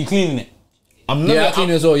after, are you cleaning it? I'm Yeah, I not. clean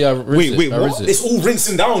it as well. Yeah, I rinse Wait, it. I what? rinse it. It's all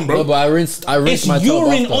rinsing down, bro. No, but I rinsed It's my tub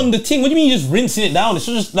urine after. on the thing. What do you mean you're just rinsing it down? It's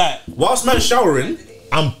just like Whilst man's showering,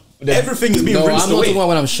 everything is being No, rinsed I'm not away. talking about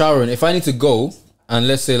when I'm showering. If I need to go, and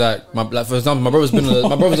let's say like for example, my brother's on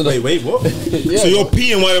the Wait, what? So you're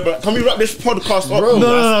peeing while you're. Can we wrap this podcast up? Bro.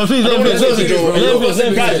 no, please don't let wanna me do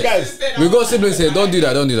finish. Guys. We got siblings here. Don't do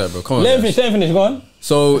that, bro. Come on. Let me guys. finish. Go on.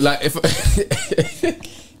 So like if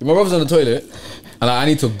if my brother's on the toilet and like, I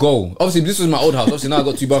need to go. Obviously this was my old house. Obviously now I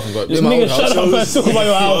got 2 bathrooms. But in my Nigga, old shut up and talk about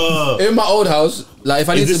your house. in my old house, like if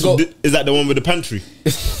I need to go, Is that the one with the pantry?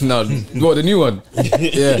 no, what the new one?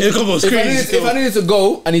 Yeah. Come on, If I needed to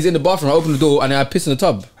go and he's in the bathroom, I open the door and then I piss in the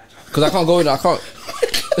tub because I can't go in. I can't.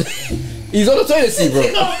 He's on the toilet seat, bro.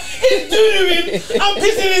 He's doing it. I'm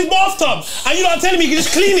pissing in his bathtub, and you're not telling me he can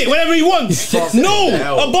just clean it whenever he wants. No,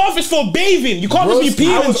 a bath is for bathing. You can't just be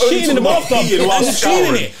peeing and shitting in the bathtub and just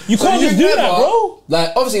cleaning it. You can't just do that, bro.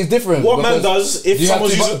 Like obviously it's different. What man does if Do you have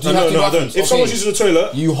someone's two using? do you have two No, I don't. bathrooms? If someone's Okay. using the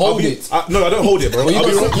toilet, You hold it. No, I don't hold it, bro. Well, you I'll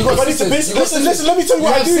got- be- you got if I need to sisters, piss, you got listen, sisters. let me tell you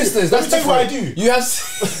what I do. Sisters, Let that's me tell you what I do.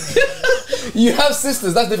 different. You have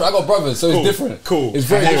sisters, that's different. I got brothers, so it's different. Cool. It's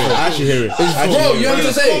very I hear it. different. I actually hear it. Bro, you have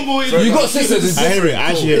to say you got sisters. It's I hear it. I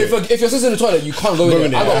actually hear it. If your sister's in the toilet, you can't go Go in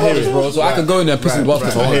in there. I there, got I hear brothers, it. bro, so I can go in there and piss in the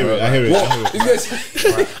bathroom. I hear it. I hear it. I hear it. You guys,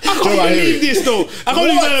 I can't believe this though. I can't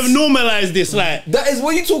believe What? that I've normalized this. Like, that is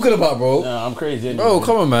what you talking about, bro. I'm crazy. Anyway. Bro,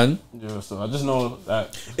 come on, man. Yeah, so I just know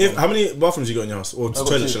that How many bathrooms you got in your house, or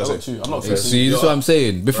toilet? Should I say? I'm not Yeah, see, this is what I'm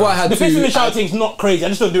saying. Before I had the fixing two, the shower thing's not crazy. I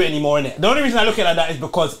just don't do it anymore, innit? The only reason I look at it like that is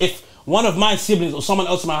because if one of my siblings or someone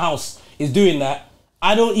else in my house is doing that,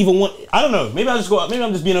 I don't even want. I don't know. Maybe I'm just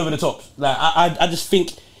being over the top. Like I just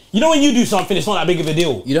think, you know, when you do something, it's not that big of a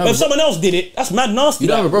deal. You don't But have if someone else did it, that's mad nasty. you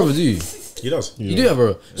don't have a like. brother, do you? He does. You do have a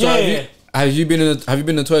brother. So Yeah. have you been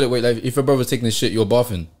in the toilet? Wait, like if your brother's taking a shit, you're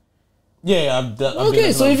bathing. Yeah, I've been Okay,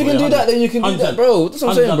 there so if you before, can do that, then you can do that, bro. That's what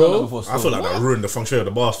I'm saying, bro. I feel like that ruined the feng shui of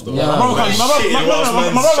the bath, though. Yeah. My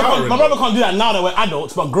brother can't do that now that we're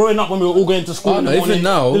adults, but growing up when we were all going to school, Oh, in the no, even morning,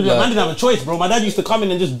 now, man like- didn't have a choice, bro. My dad used to come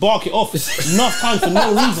in and just bark it off enough times for no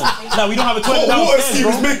reason. Like, we don't have a toilet downstairs,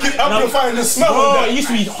 bro. amplifying the smell Bro, of it that. used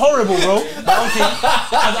to be horrible, bro. But okay,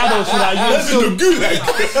 as adults,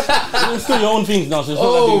 you're still your own things now. So it's not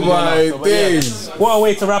Oh that big of a my deal now, but yeah. days. What a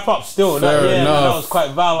way to wrap up. Still, Fair that, yeah, man, enough. that was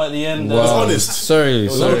quite vile at the end. Wow. honest. Sorry.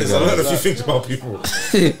 I learned a few things about people.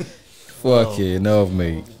 Fucking no,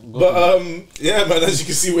 mate. But yeah, man. As you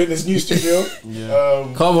can see, we're in this new studio.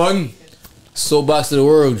 Come on. Soapbox to the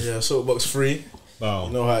world. Yeah, soapbox free. Wow.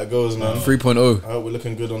 You know how it goes, man. 3.0. I hope we're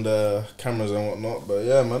looking good on the cameras and whatnot. But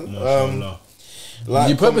yeah, man. Like,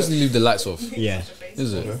 You purposely leave the lights off, Yeah.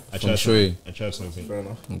 is it? I I'm tried sure you. I tried something. fair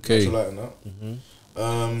enough. Okay. Thanks for lighting that.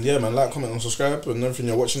 Yeah, man. Like, comment, and subscribe, and everything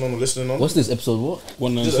you're watching on or listening on. What's this episode?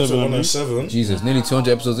 What? This is episode 107? Jesus, nearly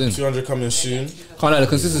 200 episodes in. 200 coming soon. Can't lie, the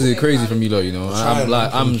consistency is crazy from you lot. You know,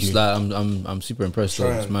 Trying, I'm super impressed.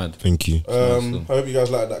 Though. It's Trying. mad. Thank you. I hope you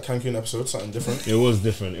guys liked that Cancun episode. Something different. It was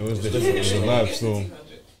different. It was different. It was a vibe still.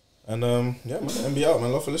 And yeah, man. MB out,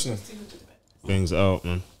 man. Love for listening. Things out,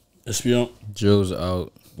 man. Let's be on. Joe's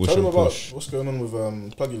out. Push Tell them and about push. what's going on with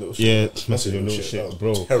Pluggy Little Shit. Yeah, Message message your little shit, That bro.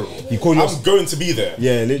 was terrible. You call your I'm going to be there.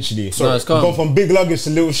 Yeah, literally. No, it's calm. Gone from big luggage to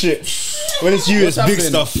little shit. When it's you, What's it's big happening?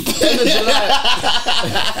 stuff. End of July.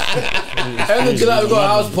 End of July, we got a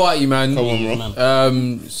house party, man. Come on,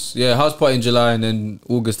 bro. Yeah, house party in July, and then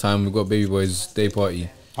August time we got Baby Boy's day party.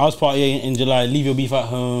 House party in July. Leave your beef at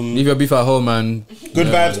home. Leave your beef at home, man. Good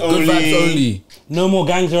vibes only. Good vibes only. No more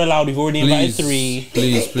gangs are allowed. We've already invited 3.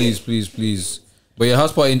 Please. But yeah,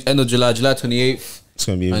 house party in end of July, July 28th. It's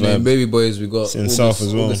gonna be a And then vibe. Baby Boys, we got It's in South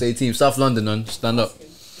as well. August 18th, South London, man. Stand up.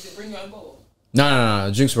 Is it bring your own bottle?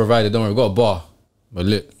 No. Drinks provided. Don't worry, we got a bar. But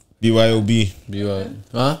lit. BYOB. Be right.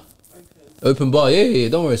 Huh? Open bar. Yeah.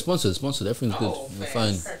 Don't worry. Sponsored. Everything's good. You're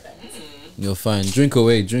fine. You're fine. Drink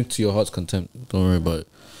away. Drink to your heart's content. Don't worry about it.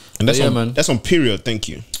 And that's Yeah, on, man. That's on period. Thank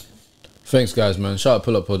you. Thanks, guys, man. Shout out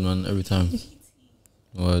Pull Up Pod, man. Every time.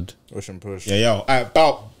 Word. Push and push. Yeah, yo. Alright,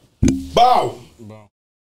 bow. Bow.